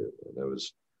really good. And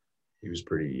he was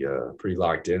pretty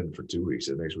locked in for 2 weeks.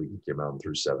 And next week he came out and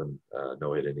threw 7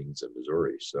 no-hit innings in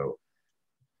Missouri. So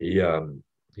he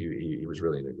was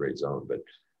really in a great zone. But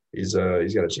he's got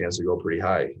a chance to go pretty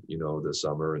high, this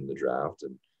summer in the draft,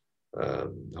 and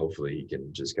hopefully he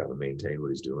can just kind of maintain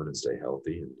what he's doing and stay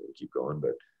healthy and keep going.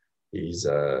 But he's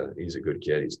a good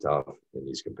kid. He's tough and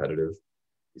he's competitive.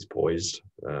 He's poised.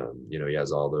 He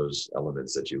has all those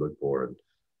elements that you look for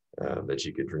and that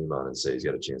you could dream on and say he's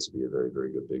got a chance to be a very,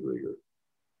 very good big leaguer.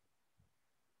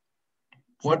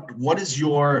 What is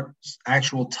your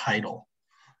actual title?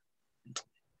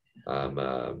 I'm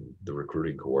the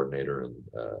recruiting coordinator and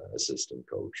assistant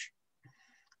coach.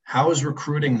 How is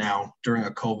recruiting now during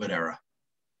a COVID era?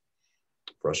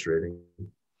 Frustrating.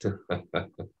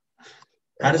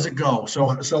 How does it go?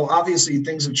 So obviously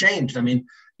things have changed. I mean,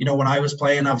 when I was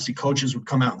playing, obviously coaches would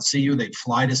come out and see you. They'd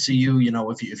fly to see you,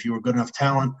 if you were good enough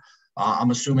talent. I'm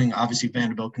assuming obviously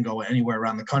Vanderbilt can go anywhere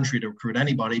around the country to recruit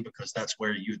anybody because that's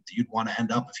where you'd want to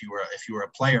end up if you were a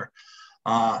player.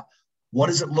 What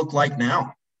does it look like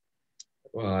now?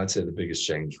 Well, I'd say the biggest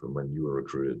change from when you were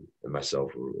recruited and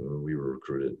myself, when we were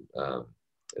recruited,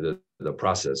 the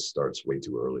process starts way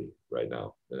too early right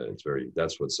now.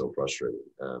 That's what's so frustrating.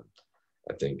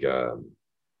 I think,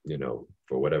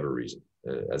 for whatever reason,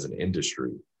 as an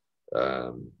industry,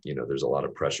 there's a lot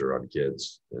of pressure on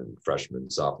kids in freshman,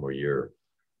 sophomore year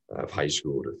of high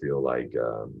school to feel like,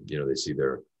 they see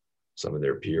some of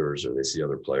their peers or they see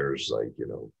other players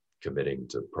committing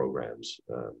to programs.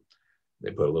 They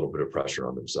put a little bit of pressure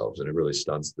on themselves, and it really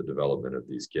stunts the development of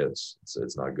these kids.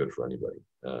 It's not good for anybody.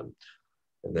 And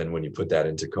then when you put that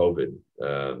into COVID,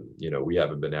 we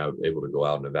haven't been able to go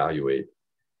out and evaluate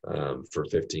for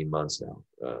 15 months now.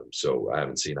 So I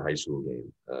haven't seen a high school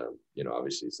game,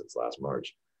 obviously since last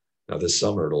March. Now this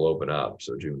summer it'll open up.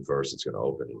 So June 1st, it's going to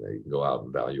open and they can go out and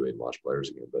evaluate and watch players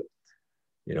again. But,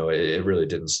 it really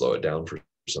didn't slow it down for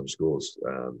some schools.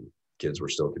 Kids were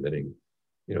still committing.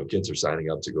 Kids are signing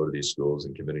up to go to these schools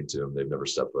and committing to them. They've never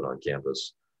stepped foot on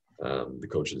campus. The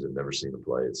coaches have never seen them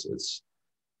play.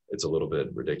 It's a little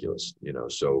bit ridiculous,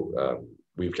 so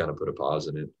we've kind of put a pause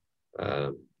in it.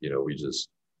 We just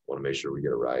want to make sure we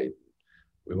get it right.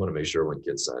 We want to make sure when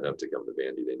kids sign up to come to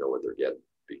Vandy, they know what they're getting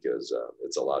because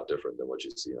it's a lot different than what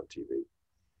you see on TV.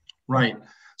 Right.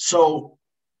 So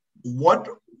what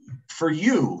for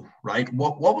you, right?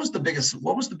 What was the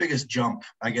biggest jump,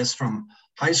 I guess, from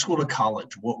high school to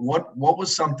college? What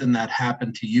was something that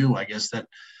happened to you, I guess, that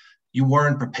you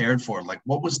weren't prepared for? Like,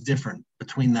 what was different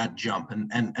between that jump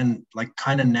and like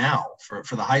kind of now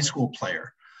for the high school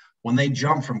player when they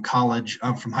jump from college,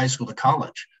 from high school to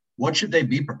college? What should they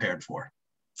be prepared for?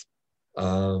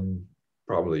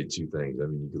 Probably two things. I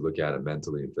mean, you could look at it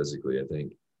mentally and physically. I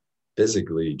think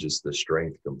physically, just the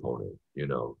strength component,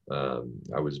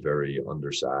 I was very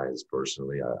undersized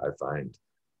personally. I find,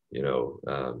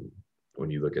 when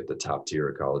you look at the top tier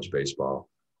of college baseball,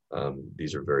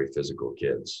 these are very physical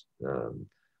kids.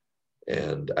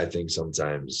 And I think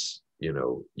sometimes,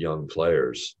 young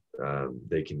players,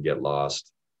 they can get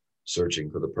lost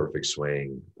searching for the perfect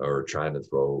swing or trying to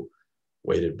throw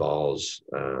weighted balls,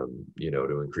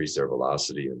 to increase their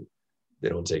velocity, and they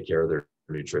don't take care of their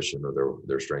nutrition or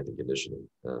their strength and conditioning.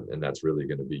 And that's really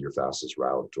going to be your fastest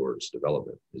route towards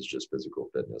development, is just physical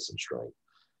fitness and strength.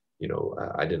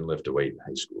 I didn't lift a weight in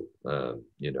high school.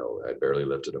 I barely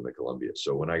lifted them at Columbia.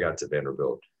 So when I got to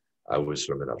Vanderbilt, I was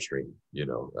swimming upstream.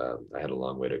 I had a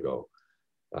long way to go.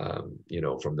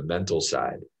 From the mental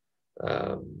side,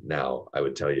 now I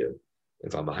would tell you,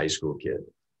 if I'm a high school kid,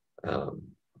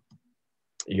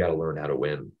 you got to learn how to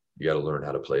win. You got to learn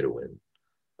how to play to win.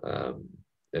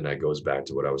 And that goes back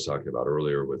to what I was talking about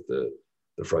earlier with the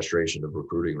frustration of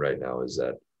recruiting right now, is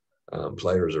that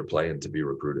players are playing to be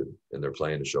recruited, and they're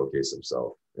playing to showcase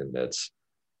themselves. And that's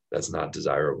not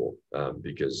desirable,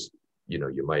 because,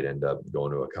 you might end up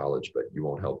going to a college, but you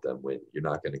won't help them win. You're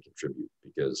not going to contribute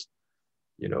because,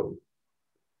 you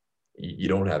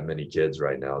don't have many kids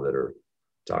right now that are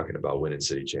talking about winning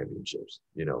city championships.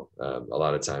 A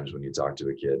lot of times when you talk to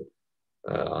a kid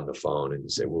on the phone and you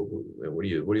say, well, what are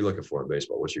you looking for in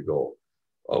baseball? What's your goal?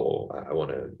 Oh, I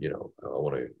want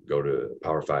to go to a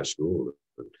Power 5 school.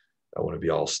 I want to be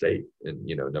all state. And,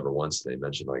 never once they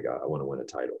mentioned, like, I want to win a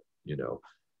title.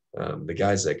 The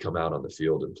guys that come out on the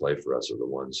field and play for us are the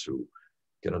ones who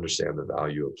can understand the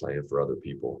value of playing for other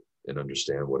people and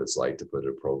understand what it's like to put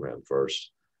a program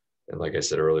first. And like I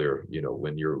said earlier,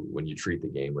 when you treat the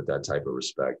game with that type of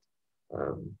respect,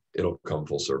 it'll come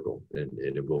full circle, and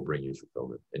it will bring you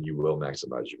fulfillment, and you will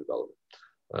maximize your development.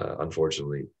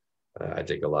 Unfortunately, I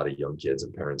think a lot of young kids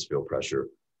and parents feel pressure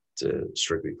to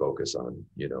strictly focus on,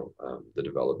 the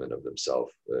development of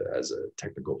themselves as a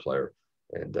technical player.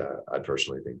 And I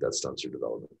personally think that stunts your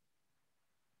development.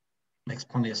 Makes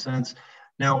plenty of sense.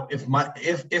 Now,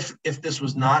 if this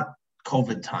was not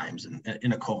COVID times and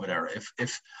in a COVID era,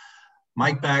 if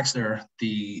Mike Baxter,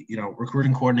 the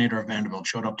recruiting coordinator of Vanderbilt,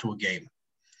 showed up to a game,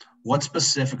 what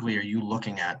specifically are you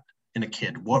looking at in a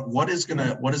kid? What is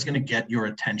gonna get your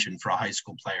attention for a high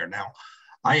school player? Now,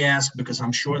 I ask because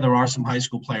I'm sure there are some high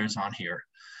school players on here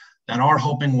that are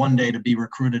hoping one day to be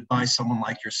recruited by someone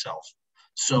like yourself.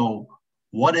 So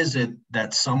what is it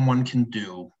that someone can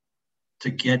do to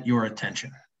get your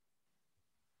attention?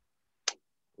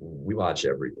 We watch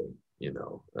everything,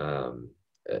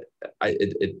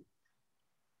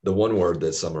 the one word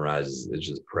that summarizes is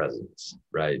just presence,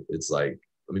 right? It's like,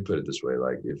 let me put it this way.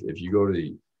 Like if you go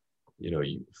to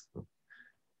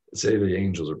say the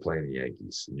Angels are playing the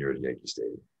Yankees and you're at Yankee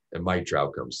Stadium and Mike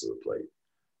Trout comes to the plate,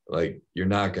 like, you're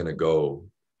not going to go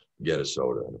get a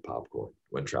soda and a popcorn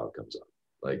when Trout comes up.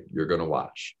 Like, you're going to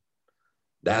watch.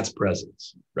 That's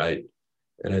presence, right?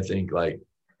 And I think, like,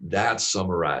 that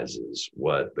summarizes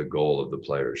what the goal of the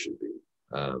player should be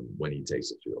when he takes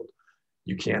the field.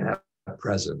 You can't have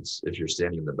presence if you're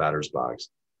standing in the batter's box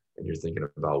and you're thinking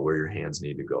about where your hands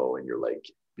need to go and your leg,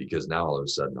 because now all of a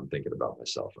sudden I'm thinking about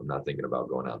myself. I'm not thinking about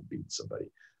going out and beating somebody.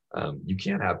 You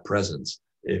can't have presence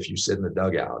if you sit in the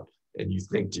dugout and you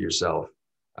think to yourself,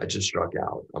 I just struck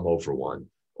out, I'm 0 for 1,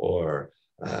 or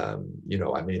I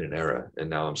made an error and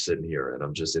now I'm sitting here and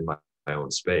I'm just in my own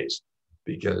space.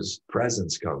 Because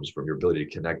presence comes from your ability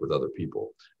to connect with other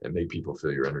people and make people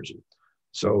feel your energy.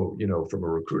 So, from a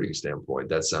recruiting standpoint,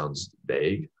 that sounds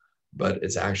vague, but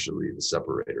it's actually the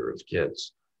separator of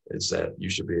kids. It's that you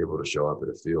should be able to show up at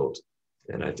a field.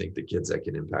 And I think the kids that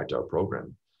can impact our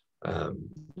program,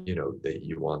 that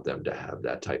you want them to have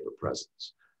that type of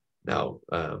presence. Now,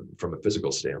 from a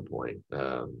physical standpoint,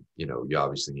 you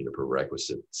obviously need a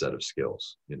prerequisite set of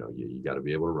skills. You got to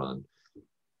be able to run.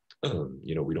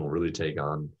 We don't really take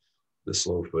on the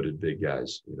slow-footed big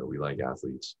guys. We like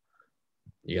athletes.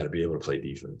 You got to be able to play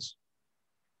defense.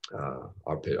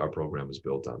 Our program is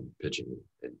built on pitching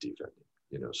and defending.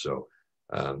 So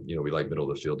we like middle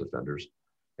of the field defenders,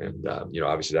 and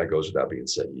obviously that goes without being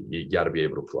said. You got to be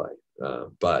able to play,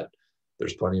 but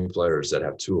there's plenty of players that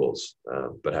have tools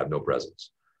but have no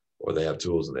presence, or they have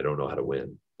tools and they don't know how to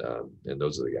win, and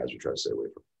those are the guys we try to stay away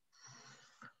from.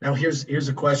 Now, here's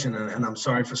a question, and I'm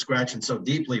sorry for scratching so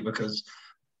deeply, because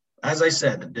as I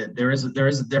said, there is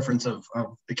a difference of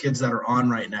the kids that are on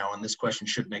right now, and this question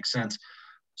should make sense.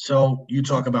 So you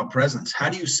talk about presence. How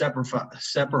do you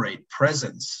separate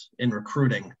presence in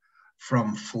recruiting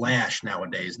from flash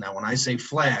nowadays? Now, when I say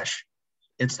flash,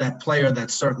 it's that player that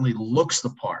certainly looks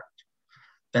the part,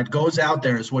 that goes out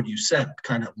there, is what you said,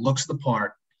 kind of looks the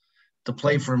part to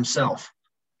play for himself.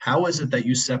 How is it that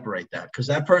you separate that? Because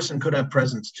that person could have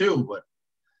presence too, but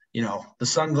the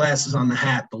sunglasses on the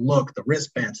hat, the look, the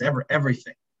wristbands,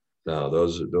 everything. No,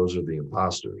 those are the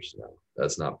imposters. No,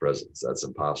 that's not presence. That's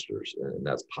imposters, and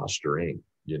that's posturing.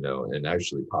 And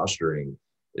actually, posturing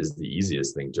is the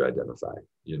easiest thing to identify.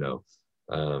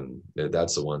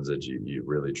 That's the ones that you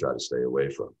really try to stay away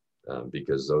from,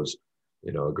 because those,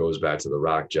 it goes back to the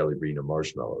rock, jelly bean, and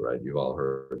marshmallow, right? You've all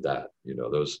heard that.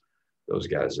 Those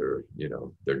guys are,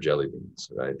 they're jelly beans,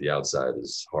 right? The outside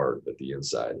is hard, but the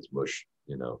inside is mush.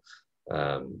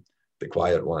 The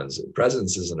quiet ones.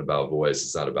 Presence isn't about voice.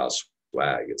 It's not about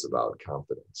swag. It's about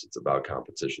confidence. It's about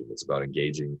competition. It's about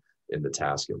engaging in the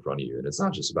task in front of you. And it's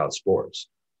not just about sports.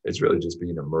 It's really just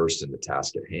being immersed in the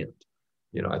task at hand.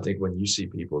 I think when you see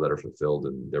people that are fulfilled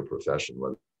in their profession,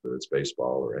 whether it's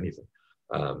baseball or anything,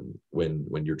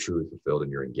 when you're truly fulfilled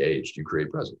and you're engaged, you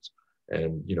create presence.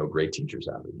 And, great teachers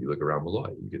have it. You look around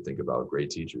Molloy, you could think about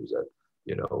great teachers that,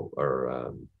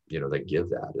 are, that give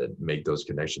that and make those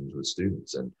connections with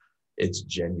students. And it's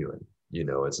genuine,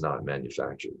 it's not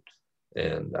manufactured.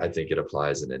 And I think it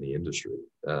applies in any industry.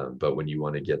 But when you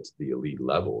want to get to the elite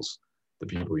levels, the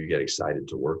people you get excited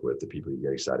to work with, the people you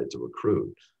get excited to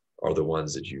recruit are the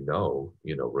ones that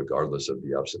regardless of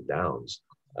the ups and downs.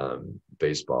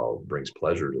 Baseball brings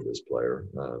pleasure to this player.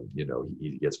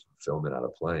 He gets fulfillment out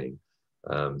of playing.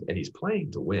 And he's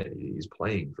playing to win. He's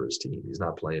playing for his team. He's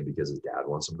not playing because his dad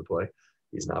wants him to play.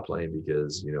 He's not playing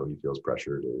because, he feels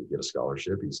pressure to get a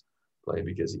scholarship. He's playing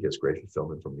because he gets great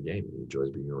fulfillment from the game. He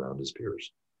enjoys being around his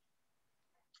peers.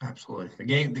 Absolutely.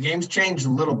 The game's changed a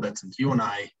little bit since you and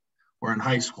I were in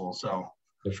high school. So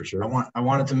yeah, for sure. I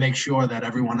wanted to make sure that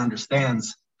everyone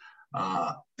understands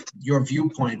your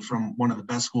viewpoint from one of the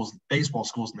best baseball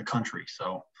schools in the country.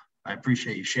 So I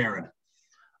appreciate you sharing.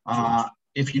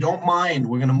 If you don't mind,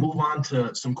 we're going to move on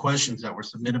to some questions that were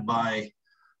submitted by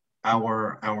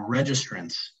our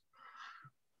registrants.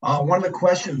 One of the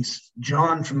questions,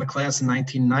 John, from the class of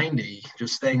 1990,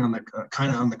 just staying on the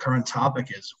kind of on the current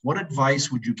topic, is what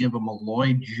advice would you give a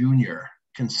Molloy junior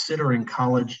considering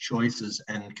college choices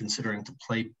and considering to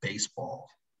play baseball?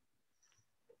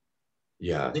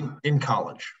 Yeah. In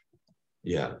college.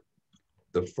 Yeah.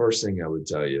 The first thing I would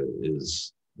tell you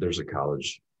is there's a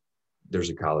college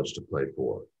to play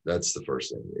for. That's the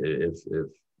first thing. If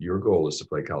your goal is to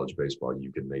play college baseball,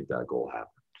 you can make that goal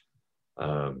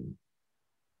happen.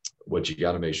 What you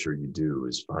got to make sure you do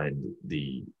is find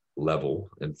the level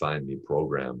and find the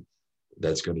program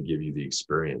that's going to give you the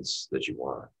experience that you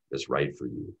want, that's right for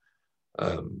you.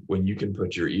 When you can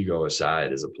put your ego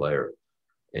aside as a player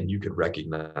and you can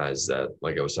recognize that,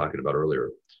 like I was talking about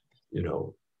earlier,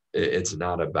 it's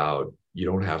not about, you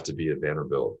don't have to be at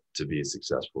Vanderbilt to be a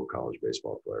successful college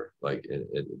baseball player.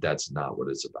 That's not what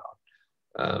it's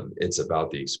about. It's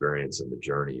about the experience and the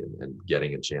journey and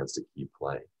getting a chance to keep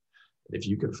playing. And if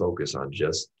you can focus on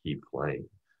just keep playing,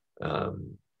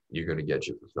 you're going to get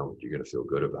your fulfillment. You're going to feel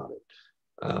good about it.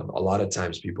 A lot of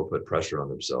times people put pressure on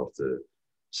themselves to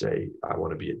say, I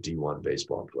want to be a D1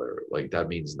 baseball player. That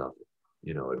means nothing.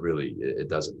 It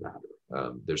doesn't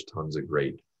matter. There's tons of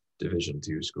great Division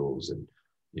II schools and,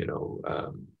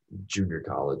 junior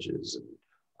colleges and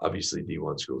obviously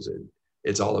D1 schools. And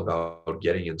it's all about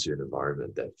getting into an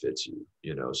environment that fits you,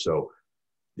 So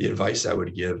the advice I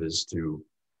would give is to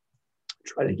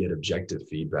try to get objective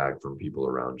feedback from people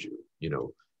around you,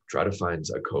 try to find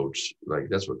a coach.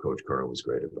 That's what Coach Curran was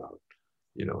great about.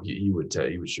 He would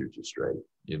shoot you straight.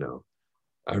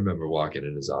 I remember walking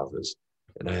in his office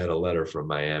and I had a letter from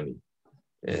Miami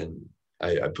and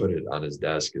I put it on his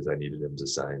desk because I needed him to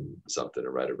sign something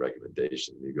or write a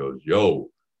recommendation. He goes,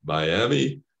 "Yo,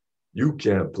 Miami, you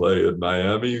can't play in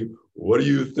Miami. What are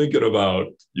you thinking about?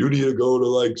 You need to go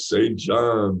to St.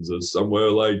 John's or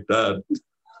somewhere like that."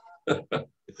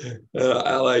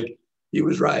 He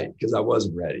was right because I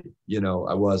wasn't ready.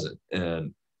 I wasn't.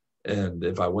 And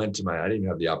if I went to I didn't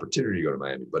have the opportunity to go to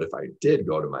Miami, but if I did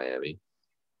go to Miami,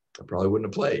 I probably wouldn't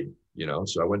have played,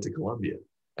 So I went to Columbia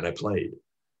and I played.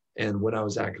 And when I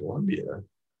was at Columbia,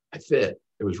 I fit.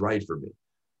 It was right for me.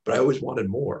 But I always wanted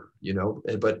more,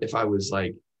 But if I was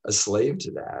a slave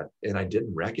to that and I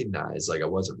didn't recognize I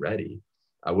wasn't ready,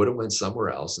 I would have went somewhere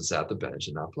else and sat the bench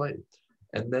and not played.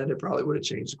 And then it probably would have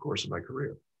changed the course of my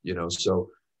career, So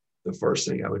the first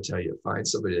thing I would tell you, find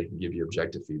somebody that can give you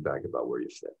objective feedback about where you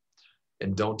fit.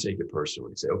 And don't take it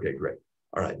personally. Say, okay, great.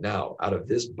 All right, now out of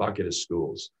this bucket of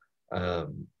schools, I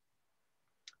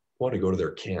want to go to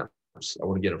their camps. I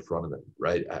want to get in front of them,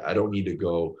 right? I don't need to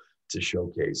go to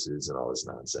showcases and all this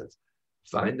nonsense.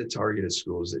 Find the targeted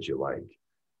schools that you like.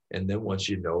 And then once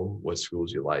you know what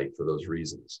schools you like for those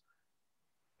reasons,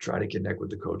 try to connect with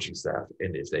the coaching staff.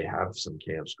 And if they have some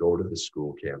camps, go to the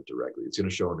school camp directly. It's going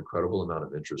to show an incredible amount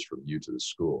of interest from you to the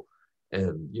school.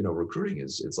 And, you know, recruiting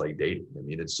it's like dating. I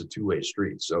mean, it's a two-way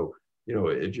street. So, you know,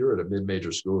 if you're at a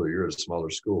mid-major school or you're at a smaller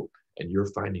school and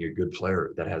you're finding a good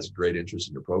player that has great interest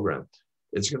in your program,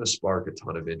 it's going to spark a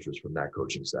ton of interest from that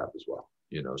coaching staff as well.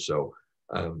 You know, so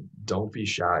don't be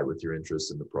shy with your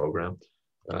interest in the program,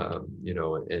 you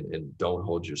know, and don't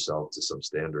hold yourself to some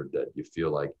standard that you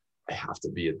feel like, I have to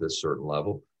be at this certain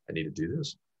level. I need to do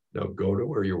this. No, go to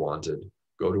where you're wanted,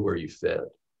 go to where you fit,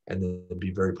 and then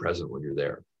be very present when you're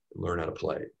there. Learn how to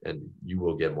play, and you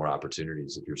will get more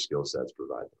opportunities if your skill sets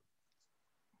provide them.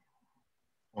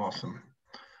 Awesome.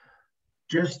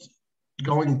 Just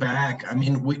going back, I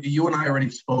mean, you and I already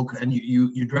spoke, and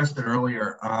you addressed it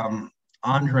earlier.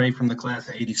 Andre from the class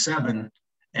of '87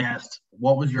 asked,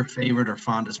 what was your favorite or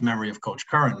fondest memory of Coach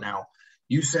Curran? Now,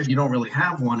 you said you don't really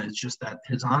have one. It's just that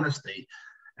his honesty.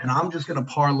 And I'm just going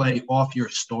to parlay off your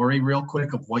story real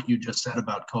quick of what you just said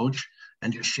about Coach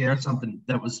and just share something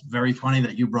that was very funny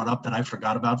that you brought up that I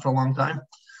forgot about for a long time.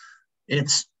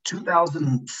 It's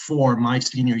 2004, my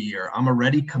senior year. I'm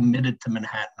already committed to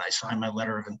Manhattan. I signed my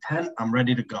letter of intent. I'm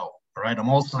ready to go. All right. I'm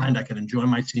all signed. I can enjoy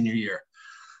my senior year.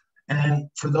 And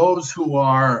for those who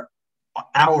are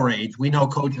our age, we know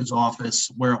Coach's office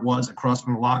where it was across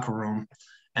from the locker room.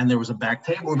 And there was a back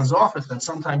table in his office that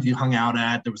sometimes you hung out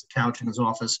at. There was a couch in his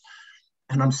office.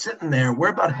 And I'm sitting there. We're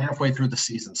about halfway through the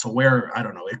season. So I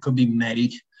don't know, it could be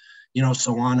May, you know,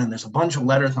 so on. And there's a bunch of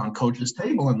letters on Coach's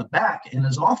table in the back in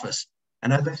his office.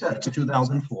 And as I said, it's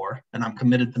 2004, and I'm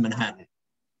committed to Manhattan.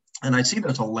 And I see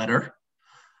there's a letter.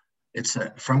 It's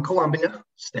from Columbia,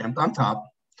 stamped on top.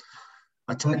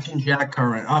 Attention, Jack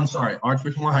Curran. I'm sorry,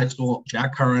 Archbishop Molloy High School,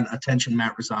 Jack Curran, attention,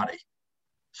 Matt Rosati.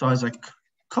 So I was like,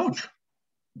 Coach,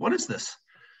 what is this?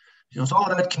 He goes, oh,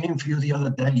 that came for you the other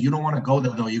day. You don't want to go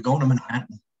there, though. You're going to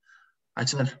Manhattan. I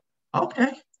said,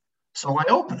 okay. So I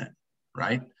open it,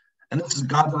 right? And this is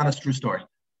God's honest true story.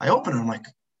 I open it. I'm like,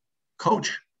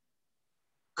 Coach,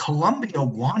 Columbia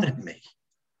wanted me.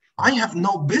 I have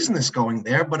no business going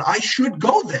there, but I should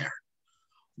go there.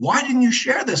 Why didn't you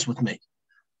share this with me?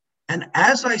 And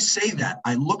as I say that,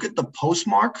 I look at the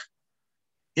postmark.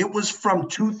 It was from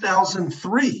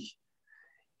 2003.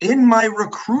 In my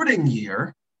recruiting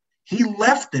year, he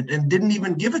left it and didn't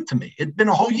even give it to me. It'd been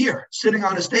a whole year sitting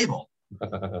on his table. I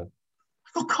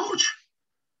go, Coach,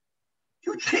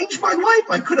 you changed my life.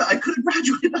 I could have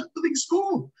graduated out of the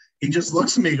school. He just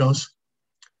looks at me and goes,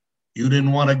 you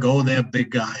didn't want to go there,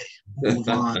 big guy. Move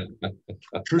on.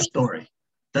 True story.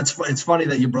 It's funny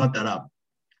that you brought that up.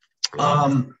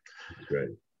 Great.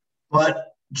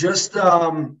 But just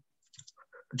some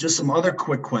other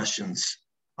quick questions.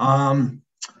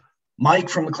 Mike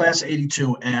from the class of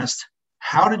 '82 asked,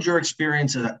 how did your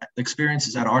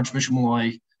experiences at Archbishop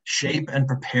Molloy shape and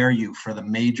prepare you for the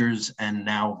majors and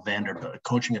now Vanderbilt,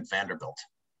 coaching at Vanderbilt?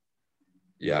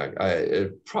 Yeah,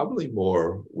 probably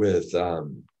more with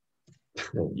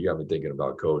you got me thinking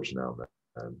about Coach now,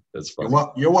 man. That's fun.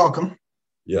 You're welcome.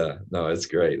 Yeah, no, it's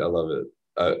great. I love it.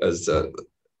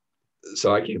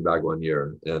 So I came back one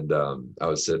year and I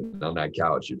was sitting on that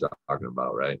couch you're talking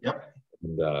about, right? Yep.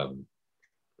 And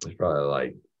it's probably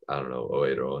like, I don't know,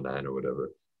 08 or 09 or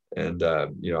whatever. And,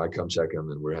 you know, I come check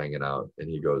him and we're hanging out and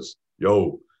he goes,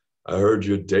 yo, I heard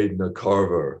you're dating a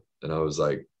Carver. And I was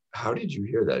like, how did you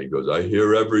hear that? He goes, I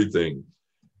hear everything.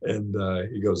 And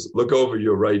he goes, look over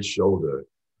your right shoulder.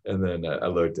 And then I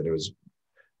looked and he goes,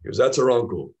 that's her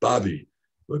uncle, Bobby.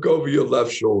 Look over your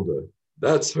left shoulder.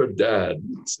 That's her dad,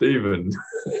 Stephen.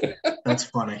 That's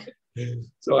funny.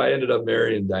 So I ended up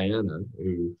marrying Diana,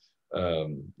 who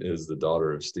is the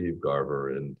daughter of Steve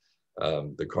Carver. And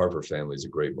the Carver family is a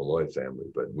great Molloy family,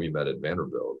 but we met at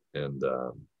Vanderbilt. And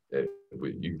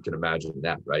you can imagine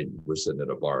that, right? We're sitting at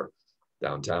a bar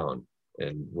downtown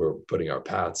and we're putting our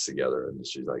paths together. And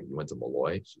she's like, you went to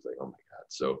Molloy? She's like, oh my God.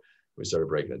 So we started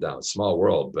breaking it down. Small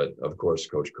world, but of course,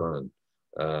 Coach Curran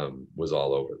was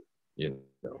all over. You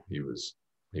know, he was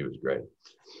great.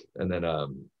 And then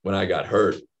when I got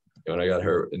hurt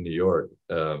in New York,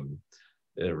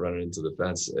 and running into the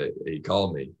fence, he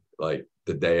called me like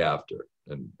the day after,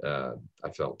 and I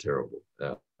felt terrible.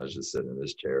 I was just sitting in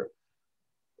this chair,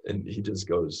 and he just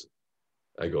goes,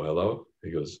 I go, hello?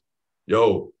 He goes,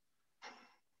 yo,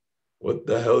 what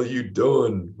the hell are you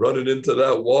doing running into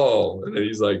that wall? And then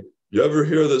he's like, you ever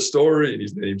hear the story? And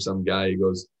he's named some guy. He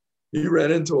goes, he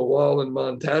ran into a wall in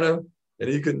Montana and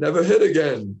he could never hit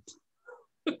again.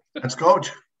 That's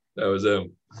Coach. That was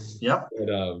him. Yep.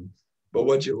 But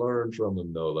what you learned from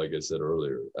him, though, like I said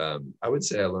earlier, I would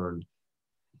say I learned,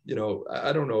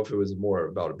 I don't know if it was more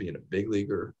about being a big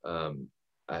leaguer.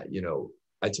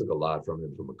 I took a lot from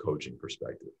him from a coaching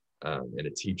perspective and a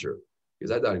teacher,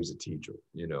 because I thought he was a teacher,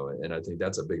 and I think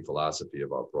that's a big philosophy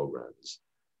of our programs.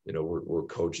 We're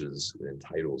coaches in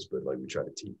titles, but like we try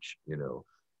to teach,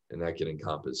 and that can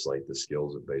encompass like the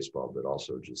skills of baseball, but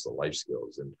also just the life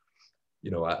skills. And,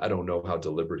 I don't know how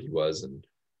deliberate he was and,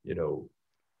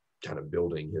 kind of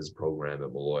building his program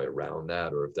at Molloy around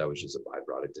that, or if that was just a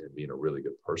byproduct of him being a really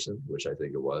good person, which I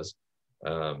think it was.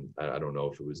 I don't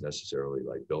know if it was necessarily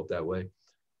like built that way.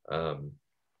 I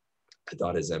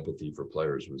thought his empathy for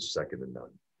players was second to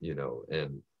none,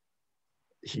 and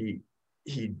he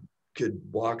could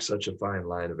walk such a fine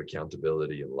line of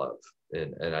accountability and love.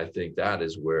 And I think that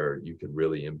is where you can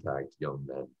really impact young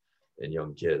men and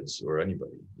young kids or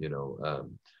anybody,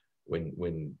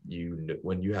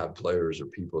 when you have players or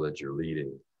people that you're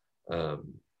leading,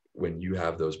 when you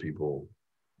have those people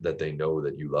that they know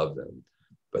that you love them,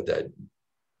 but that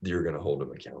you're going to hold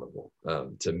them accountable.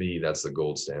 To me, that's the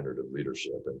gold standard of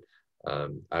leadership.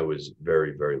 And I was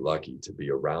very, very lucky to be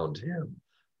around him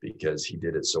because he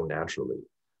did it so naturally.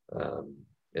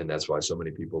 And that's why so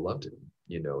many people loved him.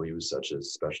 He was such a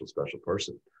special, special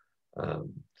person.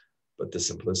 But the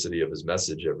simplicity of his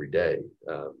message every day,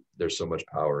 there's so much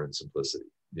power in simplicity,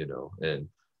 and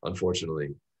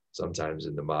unfortunately, sometimes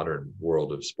in the modern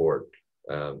world of sport,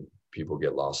 people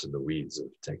get lost in the weeds of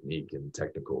technique and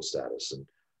technical status. And,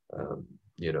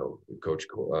 Coach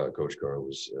Carr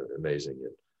was amazing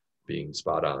at being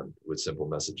spot on with simple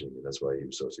messaging. And that's why he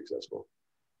was so successful.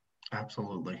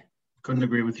 Absolutely. Couldn't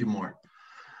agree with you more.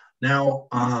 Now,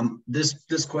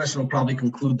 this question will probably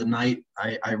conclude the night.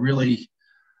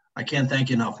 I can't thank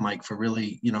you enough, Mike, for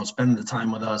really, spending the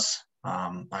time with us.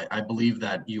 I believe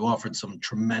that you offered some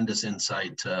tremendous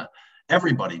insight to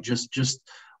everybody.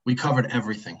 We covered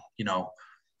everything,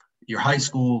 your high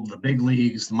school, the big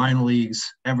leagues, the minor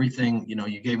leagues, everything.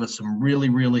 You gave us some really,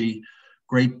 really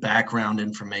great background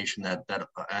information that,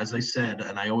 as I said,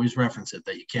 and I always reference it,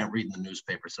 that you can't read in the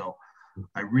newspaper. So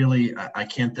I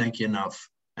can't thank you enough.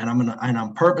 And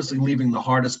I'm purposely leaving the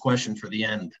hardest question for the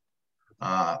end.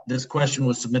 This question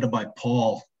was submitted by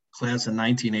Paul, class in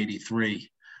 1983.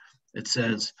 It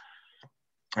says,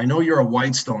 I know you're a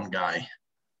Whitestone guy.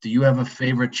 Do you have a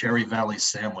favorite Cherry Valley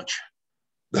sandwich?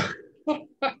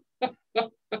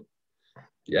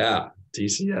 Yeah,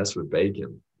 TCS with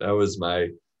bacon. That was my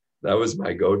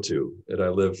go-to. And I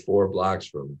live 4 blocks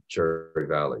from Cherry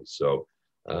Valley. So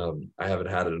I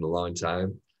haven't had it in a long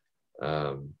time.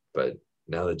 But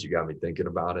now that you got me thinking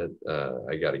about it,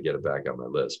 I got to get it back on my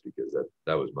list because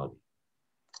that was money.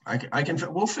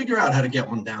 We'll figure out how to get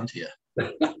one down to you.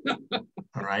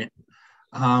 All right.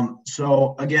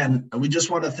 So again, we just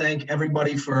want to thank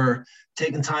everybody for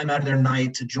taking time out of their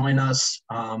night to join us.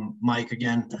 Mike,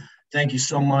 again, thank you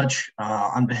so much.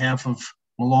 On behalf of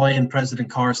Molloy and President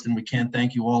Karsten, we can't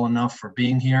thank you all enough for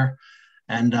being here.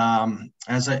 And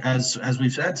as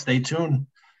we've said, stay tuned.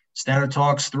 Stanner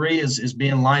Talks 3 is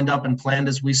being lined up and planned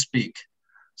as we speak.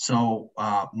 So,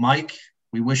 Mike,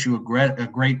 we wish you a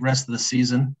great rest of the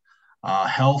season,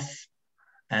 health,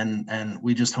 and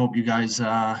we just hope you guys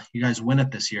win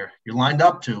it this year. You're lined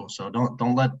up to, so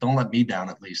don't let me down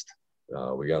at least.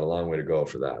 We got a long way to go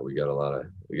for that. We got a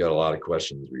lot of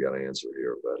questions we got to answer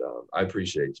here, but I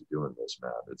appreciate you doing this,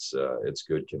 Matt. It's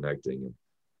good connecting,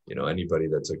 and anybody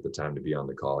that took the time to be on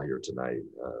the call here tonight.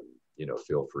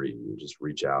 Feel free to just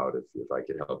reach out if I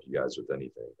could help you guys with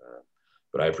anything.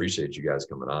 But I appreciate you guys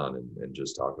coming on and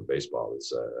just talking baseball.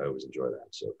 I always enjoy that.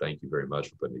 So thank you very much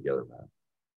for putting together, Matt.